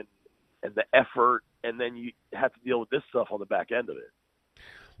game and the effort, and then you have to deal with this stuff on the back end of it.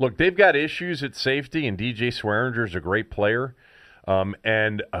 Look, they've got issues at safety, and DJ Swearinger's a great player.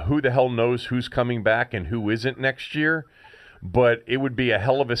 And who the hell knows who's coming back and who isn't next year. But it would be a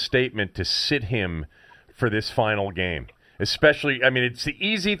hell of a statement to sit him for this final game. Especially, it's the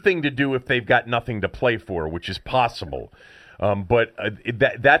easy thing to do if they've got nothing to play for, which is possible. But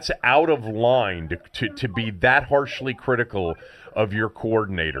that's out of line to be that harshly critical of your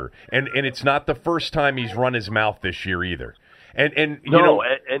coordinator. And it's not the first time he's run his mouth this year either. And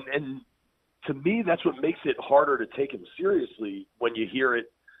to me, that's what makes it harder to take him seriously when you hear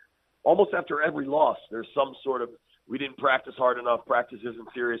it almost after every loss. There's some sort of, we didn't practice hard enough, practice isn't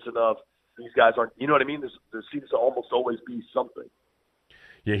serious enough. These guys aren't, you know what I mean? There seems to almost always be something.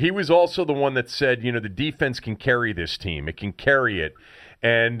 Yeah, he was also the one that said, the defense can carry this team. It can carry it.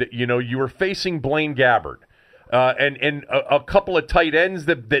 And, you were facing Blaine Gabbert and a couple of tight ends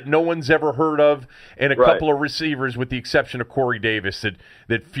that no one's ever heard of, and a couple of receivers, with the exception of Corey Davis,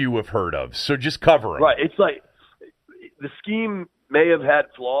 that few have heard of. So just cover them. Right. It's like the scheme may have had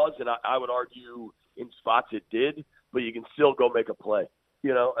flaws, and I would argue in spots it did, but you can still go make a play.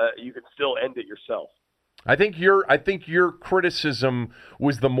 You can still end it yourself. I think your criticism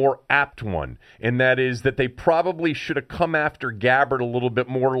was the more apt one, and that is that they probably should have come after Gabbert a little bit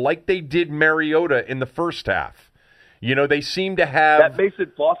more, like they did Mariota in the first half. They seem to have that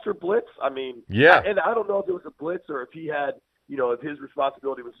Mason Foster blitz. Yeah, and I don't know if it was a blitz or if he had, if his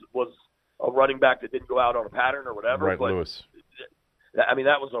responsibility was a running back that didn't go out on a pattern or whatever. Right, but, Lewis.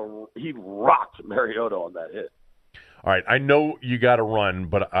 he rocked Mariota on that hit. All right, I know you got to run,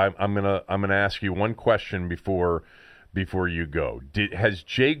 but I'm gonna ask you one question before you go. Has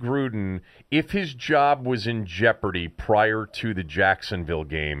Jay Gruden, if his job was in jeopardy prior to the Jacksonville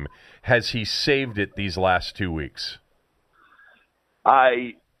game, has he saved it these last 2 weeks?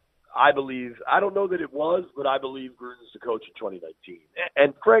 I believe, I don't know that it was, but I believe Gruden's the coach in 2019,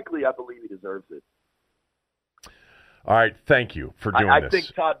 and frankly, I believe he deserves it. All right, thank you for doing this. I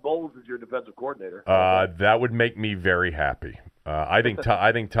think Todd Bowles is your defensive coordinator. That would make me very happy. I think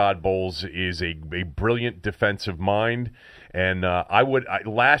Todd Bowles is a brilliant defensive mind, and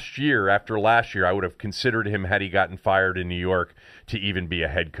last year, I would have considered him, had he gotten fired in New York, to even be a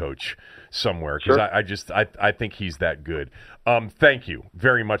head coach somewhere, because sure. I think he's that good. Thank you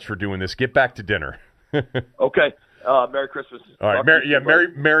very much for doing this. Get back to dinner. Okay. Merry Christmas. All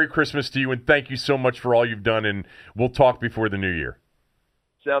right, Merry Christmas to you, and thank you so much for all you've done, and we'll talk before the new year.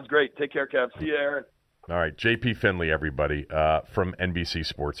 Sounds great. Take care, Kev. See you, Aaron. All right, JP Finley, everybody, from NBC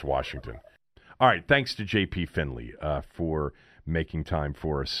Sports Washington. All right, thanks to JP Finley for making time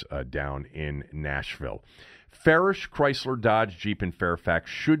for us down in Nashville. Farish Chrysler Dodge Jeep in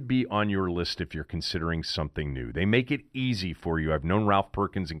Fairfax should be on your list if you're considering something new. They make it easy for you. I've known Ralph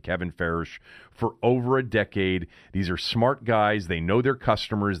Perkins and Kevin Farish for over a decade. These are smart guys. They know their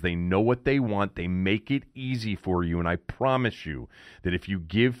customers. They know what they want. They make it easy for you, and I promise you that if you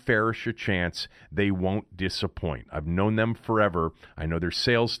give Farish a chance, they won't disappoint. I've known them forever. I know their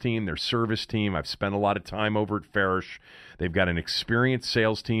sales team, their service team. I've spent a lot of time over at Farish. They've got an experienced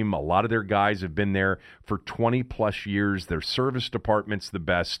sales team. A lot of their guys have been there for 20-plus years. Their service department's the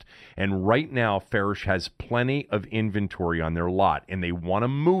best. And right now, Farish has plenty of inventory on their lot, and they want to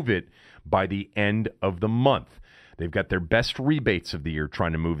move it by the end of the month. They've got their best rebates of the year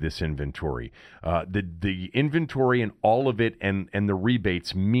trying to move this inventory. The inventory and all of it and the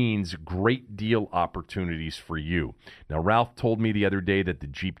rebates means great deal opportunities for you. Now, Ralph told me the other day that the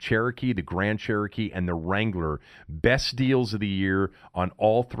Jeep Cherokee, the Grand Cherokee, and the Wrangler, best deals of the year on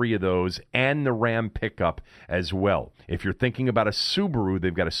all three of those, and the Ram pickup as well. If you're thinking about a Subaru,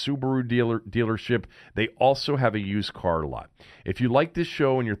 they've got a Subaru dealership. They also have a used car lot. If you like this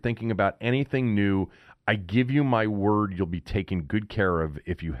show and you're thinking about anything new, I give you my word you'll be taken good care of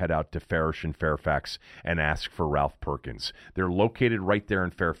if you head out to Farish and Fairfax and ask for Ralph Perkins. They're located right there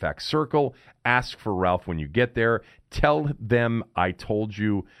in Fairfax Circle. Ask for Ralph when you get there. Tell them I told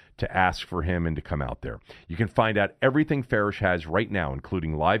you to ask for him and to come out there. You can find out everything Farish has right now,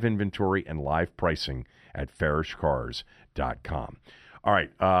 including live inventory and live pricing at farishcars.com. All right,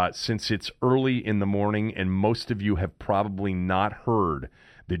 since it's early in the morning and most of you have probably not heard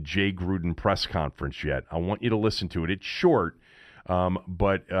the Jay Gruden press conference yet, I want you to listen to it. It's short,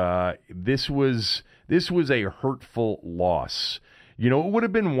 but this was a hurtful loss. You know, it would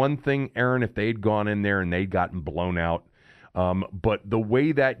have been one thing, Aaron, if they'd gone in there and they'd gotten blown out. But the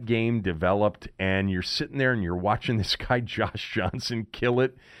way that game developed, and you're sitting there and you're watching this guy Josh Johnson kill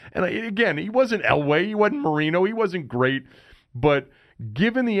it. And again, he wasn't Elway, he wasn't Marino, he wasn't great, but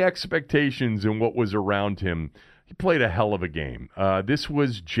given the expectations and what was around him, he played a hell of a game. This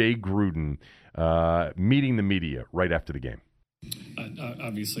was Jay Gruden meeting the media right after the game.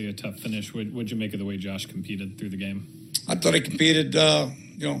 Obviously a tough finish. What'd you make of the way Josh competed through the game? I thought he competed,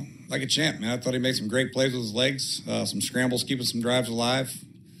 like a champ, man. I thought he made some great plays with his legs, some scrambles, keeping some drives alive.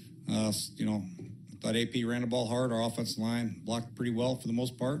 I thought AP ran the ball hard. Our offensive line blocked pretty well for the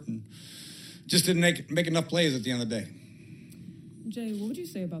most part, and just didn't make enough plays at the end of the day. Jay, what would you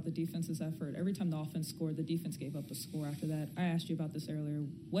say about the defense's effort? Every time the offense scored, the defense gave up a score after that. I asked you about this earlier.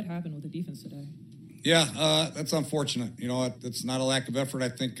 What happened with the defense today? Yeah, that's unfortunate. It's not a lack of effort. I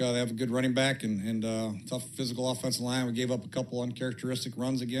think they have a good running back and tough physical offensive line. We gave up a couple uncharacteristic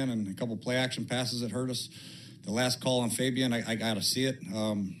runs again and a couple play action passes that hurt us. The last call on Fabian, I got to see it.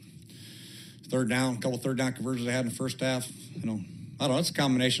 Third down, a couple third down conversions they had in the first half. I don't know. It's a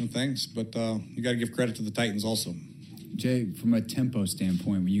combination of things, but you got to give credit to the Titans also. Jay, from a tempo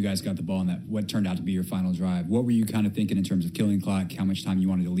standpoint, when you guys got the ball in that, what turned out to be your final drive, what were you kind of thinking in terms of killing clock, how much time you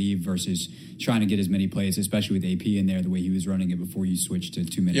wanted to leave versus trying to get as many plays, especially with AP in there, the way he was running it before you switched to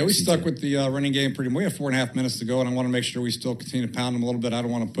 2 minutes? Yeah, we stuck with the running game pretty much. We have 4.5 minutes to go, and I want to make sure we still continue to pound him a little bit. I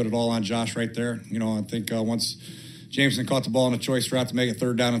don't want to put it all on Josh right there. I think once Jameson caught the ball in a choice route to make it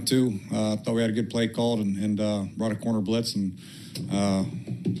 3rd down and 2, I thought we had a good play called and brought a corner blitz, and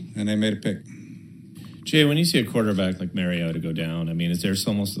they made a pick. Jay, when you see a quarterback like Mariota go down, is there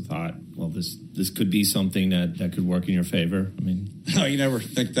almost a thought, well, this could be something that could work in your favor? No, you never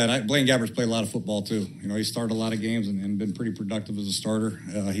think that. Blaine Gabbert's played a lot of football, too. He started a lot of games and been pretty productive as a starter.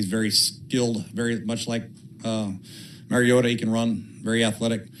 He's very skilled, very much like Mariota. He can run, very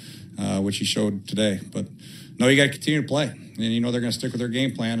athletic, which he showed today. But, no, you got to continue to play. And, they're going to stick with their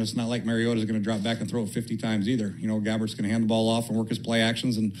game plan. It's not like Mariota's going to drop back and throw it 50 times either. Gabbert's going to hand the ball off and work his play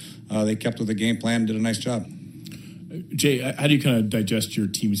actions, and they kept with the game plan and did a nice job. Jay, how do you kind of digest your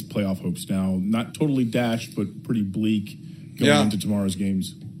team's playoff hopes now? Not totally dashed, but pretty bleak going into tomorrow's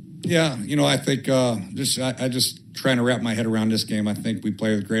games. Yeah, I think I just trying to wrap my head around this game. I think we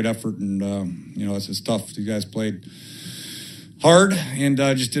played with great effort, and, it's tough. You guys played hard and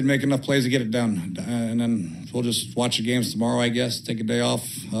just didn't make enough plays to get it done. And then we'll just watch the games tomorrow, I guess, take a day off,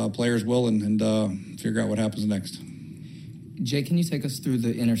 players will, and figure out what happens next. Jay, can you take us through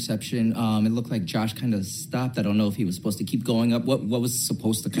the interception? It looked like Josh kind of stopped. I don't know if he was supposed to keep going up. What was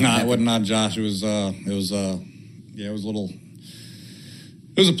supposed to come up? No, it wasn't on Josh. It was a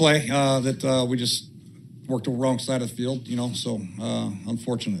play that we just worked the wrong side of the field, so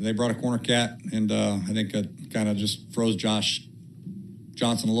unfortunate. They brought a corner cat, and I think it kind of just froze Josh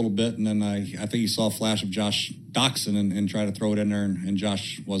Johnson a little bit, and then I think he saw a flash of Josh Doxson and tried to throw it in there, and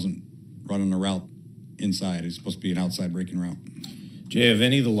Josh wasn't running the route inside. He's supposed to be an outside breaking route. Jay, of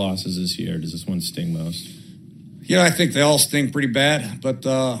any of the losses this year, does this one sting most? Yeah, I think they all sting pretty bad, but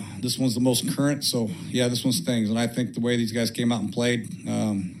this one's the most current, so yeah, this one stings. And I think the way these guys came out and played,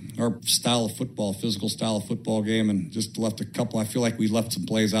 our style of football, physical style of football game, and just left a couple. I feel like we left some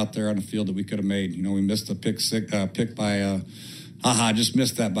plays out there on the field that we could have made. We missed a pick by just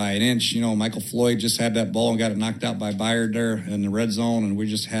missed that by an inch. Michael Floyd just had that ball and got it knocked out by Byard there in the red zone, and we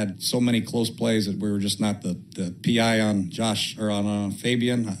just had so many close plays that we were just not the PI on Josh or on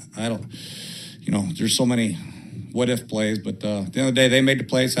Fabian. There's so many what-if plays, but at the end of the day, they made the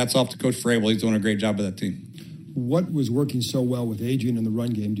plays. Hats off to Coach Frabel. He's doing a great job with that team. What was working so well with Adrian in the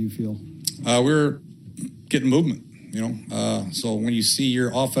run game, do you feel? We were getting movement, so when you see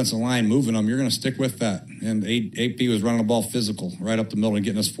your offensive line moving them, you're going to stick with that. And AP was running the ball physical right up the middle and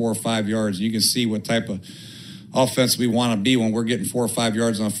getting us 4 or 5 yards. You can see what type of offense we want to be when we're getting 4 or 5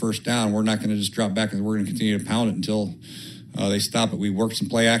 yards on a first down. We're not going to just drop back, and we're going to continue to pound it until they stop it. We worked some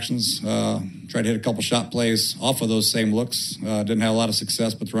play actions, tried to hit a couple shot plays off of those same looks. Didn't have a lot of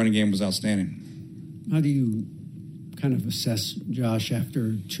success, but the running game was outstanding. How do you kind of assess Josh after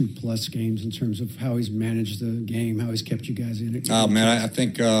 2+ games in terms of how he's managed the game, how he's kept you guys in it? Oh, man, I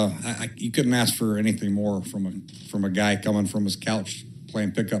think you couldn't ask for anything more from a guy coming from his couch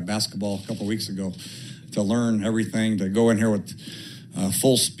playing pickup basketball a couple weeks ago, to learn everything, to go in here with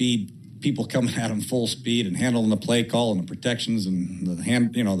full speed, people coming at him full speed and handling the play call and the protections and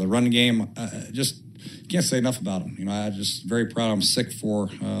the run game. Just can't say enough about him. I'm just very proud. I'm sick for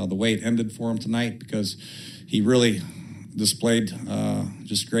the way it ended for him tonight, because he really displayed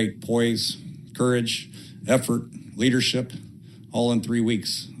just great poise, courage, effort, leadership, all in 3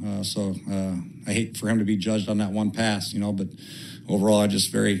 weeks. So I hate for him to be judged on that one pass, but overall, I'm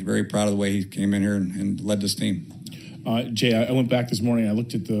just very, very proud of the way he came in here and led this team. Jay, I went back this morning. I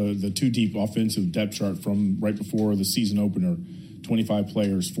looked at the 2-deep offensive depth chart from right before the season opener. 25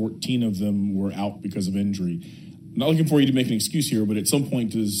 players, 14 of them were out because of injury. I'm not looking for you to make an excuse here, but at some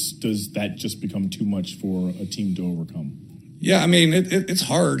point, does that just become too much for a team to overcome? Yeah, I mean, it's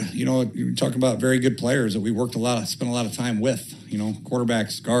hard. You talk about very good players that we spent a lot of time with.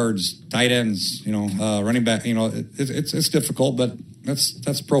 Quarterbacks, guards, tight ends. Running back. It's difficult, but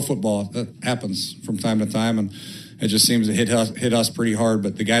that's pro football. That happens from time to time, and it just seems to hit us pretty hard.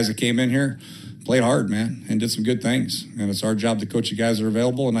 But the guys that came in here played hard, man, and did some good things. And it's our job to coach the guys that are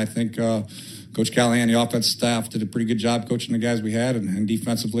available. And I think Coach Callahan, the offensive staff, did a pretty good job coaching the guys we had, and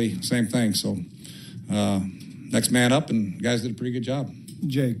defensively, same thing. So next man up, and guys did a pretty good job.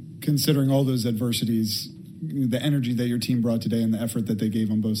 Jay, considering all those adversities, the energy that your team brought today and the effort that they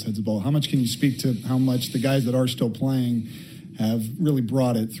gave on both sides of the ball, how much can you speak to how much the guys that are still playing have really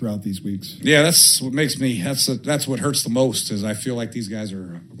brought it throughout these weeks? Yeah, that's what makes me. That's what hurts the most. Is I feel like these guys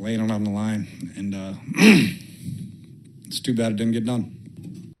are laying it on the line, and it's too bad it didn't get done.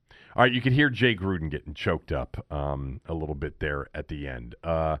 All right, you can hear Jay Gruden getting choked up a little bit there at the end.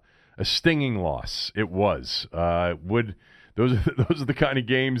 A stinging loss. It was. Those are the kind of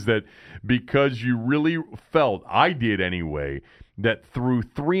games that, because you really felt, I did anyway, that through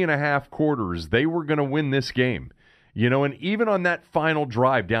 3.5 quarters they were going to win this game. And even on that final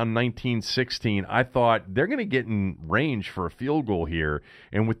drive down 19-16, I thought they're going to get in range for a field goal here.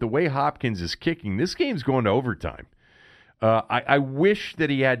 And with the way Hopkins is kicking, this game's going to overtime. I wish that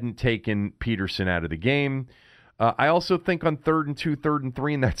he hadn't taken Peterson out of the game. I also think on 3rd and 2, 3rd and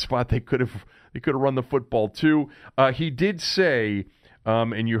 3 in that spot, they could have run the football too. He did say,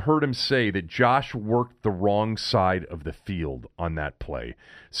 and you heard him say, that Josh worked the wrong side of the field on that play.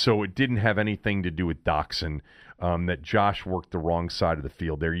 So it didn't have anything to do with Doxson. That Josh worked the wrong side of the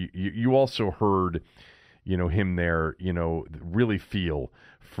field there. You also heard, him there, really feel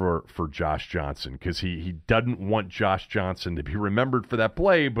for Josh Johnson, because he doesn't want Josh Johnson to be remembered for that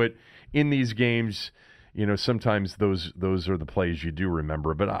play. But in these games, sometimes those are the plays you do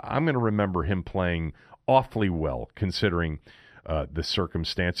remember. But I'm going to remember him playing awfully well, considering the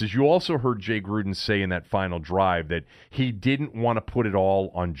circumstances. You also heard Jay Gruden say in that final drive that he didn't want to put it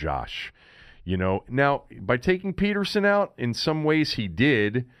all on Josh. Now, by taking Peterson out, in some ways he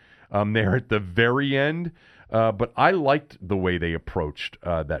did there at the very end, but I liked the way they approached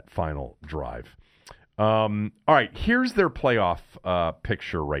that final drive. All right, here's their playoff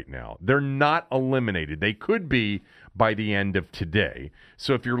picture right now. They're not eliminated. They could be by the end of today.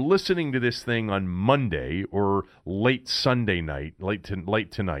 So if you're listening to this thing on Monday or late Sunday night, late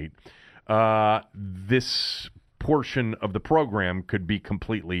tonight, this portion of the program could be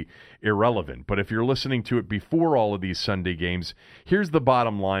completely irrelevant. But if you're listening to it before all of these Sunday games, here's the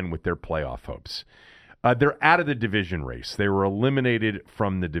bottom line with their playoff hopes. They're out of the division race. They were eliminated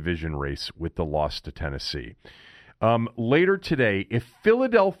from the division race with the loss to Tennessee. Later today, if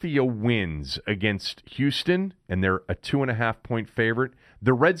Philadelphia wins against Houston, and they're a 2.5-point favorite,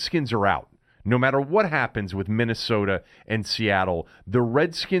 the Redskins are out. No matter what happens with Minnesota and Seattle, the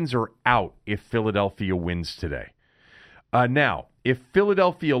Redskins are out if Philadelphia wins today. Now, if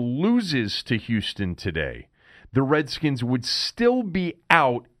Philadelphia loses to Houston today, the Redskins would still be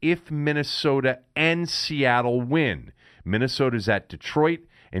out if Minnesota and Seattle win. Minnesota's at Detroit,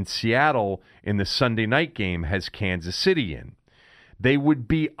 and Seattle in the Sunday night game has Kansas City in. They would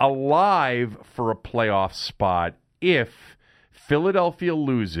be alive for a playoff spot if Philadelphia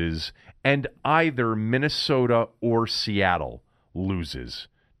loses and either Minnesota or Seattle loses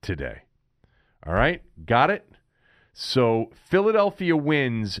today. All right? Got it? So Philadelphia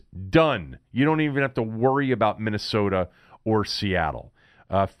wins, done. You don't even have to worry about Minnesota or Seattle.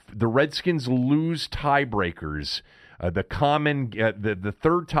 The Redskins lose tiebreakers. The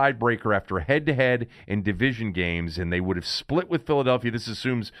third tiebreaker after head-to-head and division games, and they would have split with Philadelphia. This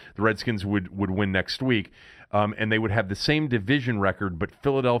assumes the Redskins would win next week, and they would have the same division record, but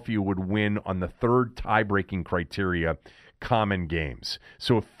Philadelphia would win on the third tie-breaking criteria, common games.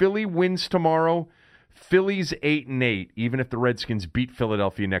 So if Philly wins tomorrow, Philly's 8-8, even if the Redskins beat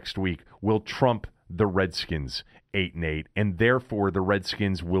Philadelphia next week, will trump the Redskins 8-8, and therefore the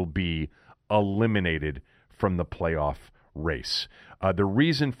Redskins will be eliminated from the playoff race. The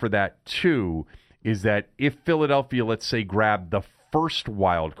reason for that, too, is that if Philadelphia, let's say, grabbed the first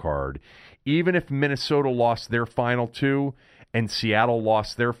wild card, even if Minnesota lost their final two and Seattle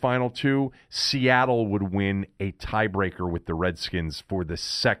lost their final two, Seattle would win a tiebreaker with the Redskins for the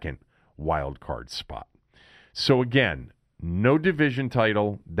second wild card spot. So again, no division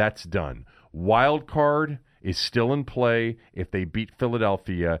title, that's done. Wild card is still in play if they beat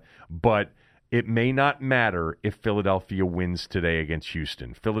Philadelphia, but it may not matter if Philadelphia wins today against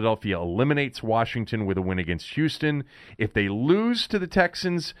Houston. Philadelphia eliminates Washington with a win against Houston. If they lose to the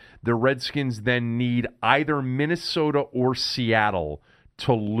Texans, the Redskins then need either Minnesota or Seattle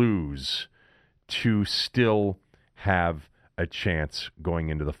to lose to still have a chance going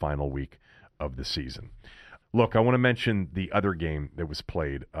into the final week of the season. Look, I want to mention the other game that was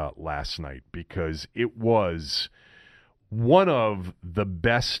played last night because it was one of the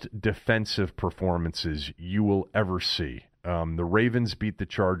best defensive performances you will ever see. The Ravens beat the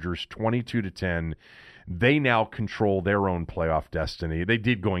Chargers 22-10. They now control their own playoff destiny. They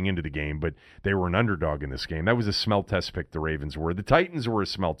did going into the game, but they were an underdog in this game. That was a smell test pick, the Ravens were. The Titans were a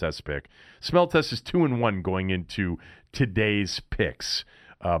smell test pick. Smell test is 2-1 going into today's picks,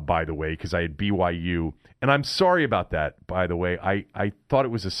 by the way, because I had BYU. And I'm sorry about that, by the way. I thought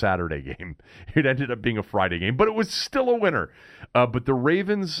it was a Saturday game. It ended up being a Friday game, but it was still a winner. But the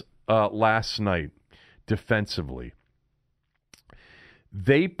Ravens last night, defensively,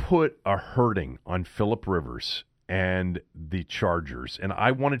 they put a hurting on Phillip Rivers and the Chargers. And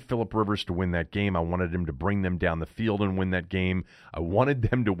I wanted Phillip Rivers to win that game. I wanted him to bring them down the field and win that game. I wanted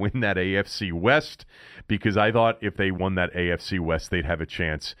them to win that AFC West because I thought if they won that AFC West, they'd have a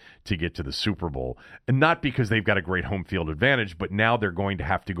chance to get to the Super Bowl. And not because they've got a great home field advantage, but now they're going to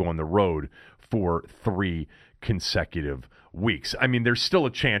have to go on the road for 3 consecutive weeks. I mean, there's still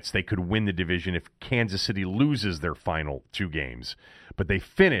a chance they could win the division if Kansas City loses their final 2 games. But they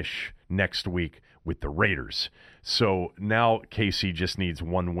finish next week with the Raiders. So now KC just needs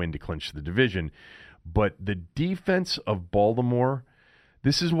 1 win to clinch the division. But the defense of Baltimore,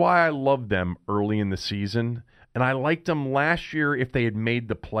 this is why I loved them early in the season. And I liked them last year if they had made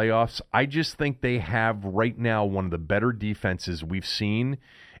the playoffs. I just think they have right now one of the better defenses we've seen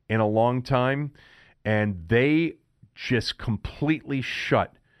in a long time. And they just completely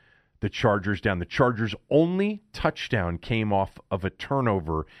shut the Chargers down. The Chargers' only touchdown came off of a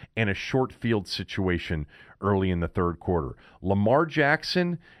turnover and a short field situation early in the third quarter. Lamar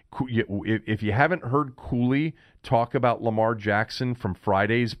Jackson, if you haven't heard Cooley talk about Lamar Jackson from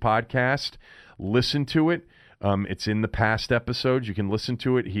Friday's podcast, listen to it. It's in the past episodes. You can listen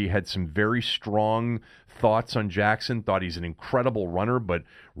to it. He had some very strong thoughts on Jackson, thought he's an incredible runner, but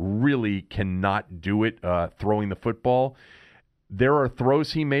really cannot do it throwing the football. There are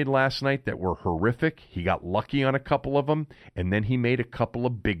throws he made last night that were horrific. He got lucky on a couple of them, and then he made a couple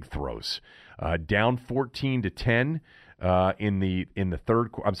of big throws. Down 14-10 in the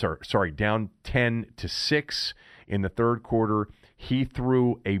third. I'm sorry, down 10-6 in the third quarter. He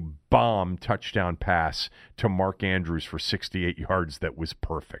threw a bomb touchdown pass to Mark Andrews for 68 yards that was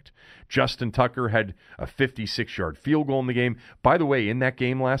perfect. Justin Tucker had a 56-yard field goal in the game. By the way, in that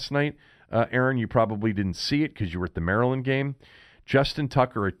game last night, Aaron, you probably didn't see it because you were at the Maryland game. Justin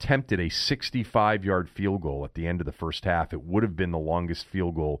Tucker attempted a 65-yard field goal at the end of the first half. It would have been the longest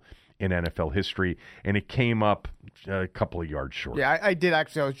field goal in NFL history, and it came up a couple of yards short. Yeah, I did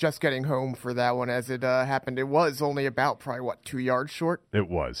actually. I was just getting home for that one as it happened. It was only about probably, 2 yards short? It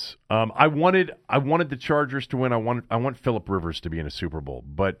was. I wanted the Chargers to win. I want Phillip Rivers to be in a Super Bowl.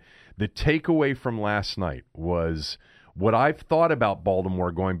 But the takeaway from last night was what I've thought about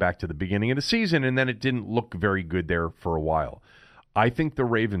Baltimore going back to the beginning of the season, and then it didn't look very good there for a while. I think the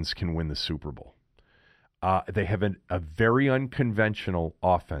Ravens can win the Super Bowl. They have a very unconventional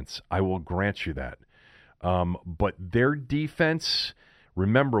offense. I will grant you that. But their defense,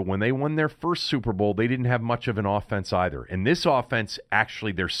 remember, when they won their first Super Bowl, they didn't have much of an offense either. And this offense,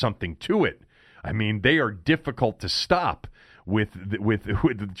 actually, there's something to it. I mean, they are difficult to stop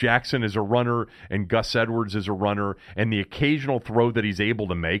with Jackson as a runner and Gus Edwards as a runner, and the occasional throw that he's able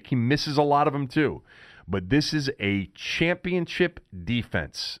to make. He misses a lot of them too. But this is a championship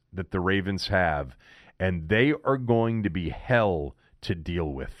defense that the Ravens have, and they are going to be hell to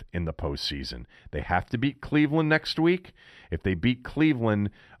deal with in the postseason. They have to beat Cleveland next week. If they beat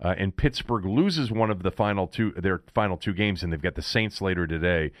Cleveland and Pittsburgh loses one of their final two games, and they've got the Saints later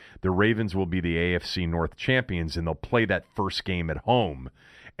today, the Ravens will be the AFC North champions, and they'll play that first game at home,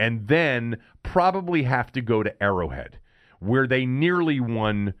 and then probably have to go to Arrowhead, where they nearly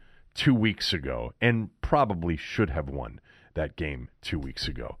won 2 weeks ago, and probably should have won that game 2 weeks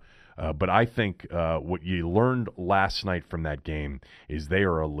ago. But I think what you learned last night from that game is they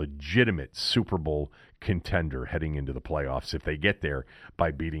are a legitimate Super Bowl contender heading into the playoffs if they get there by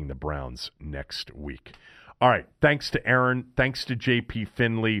beating the Browns next week. All right, thanks to Aaron. Thanks to JP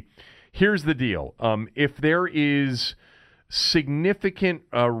Finley. Here's the deal. If there is a significant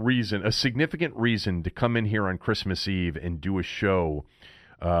reason to come in here on Christmas Eve and do a show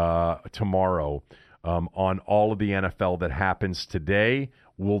tomorrow on all of the NFL that happens today,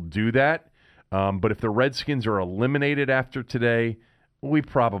 we'll do that. But if the Redskins are eliminated after today, we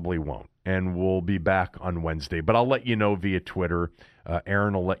probably won't. And we'll be back on Wednesday. But I'll let you know via Twitter.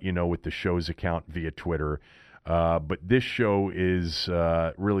 Aaron will let you know with the show's account via Twitter. But this show is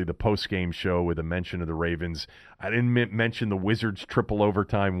really the post-game show with a mention of the Ravens. I didn't mention the Wizards' triple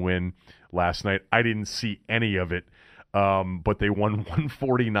overtime win last night. I didn't see any of it. But they won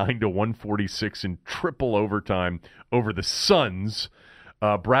 149-146 in triple overtime over the Suns.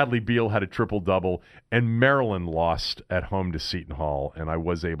 Bradley Beal had a triple-double, and Maryland lost at home to Seton Hall, and I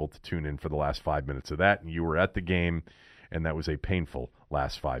was able to tune in for the last 5 minutes of that, and you were at the game, and that was a painful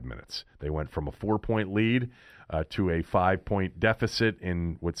last 5 minutes. They went from a 4-point lead to a 5-point deficit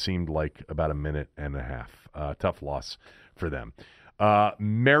in what seemed like about a minute and a half. Tough loss for them.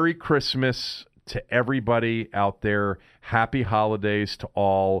 Merry Christmas to everybody out there. Happy holidays to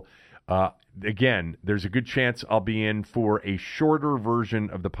all. Again, there's a good chance I'll be in for a shorter version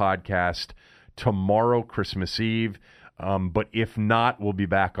of the podcast tomorrow, Christmas Eve. But if not, we'll be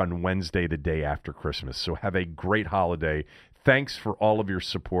back on Wednesday, the day after Christmas. So have a great holiday. Thanks for all of your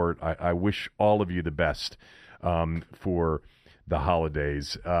support. I wish all of you the best for the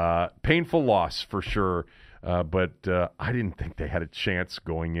holidays. Painful loss for sure, but I didn't think they had a chance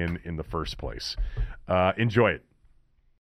going in the first place. Enjoy it.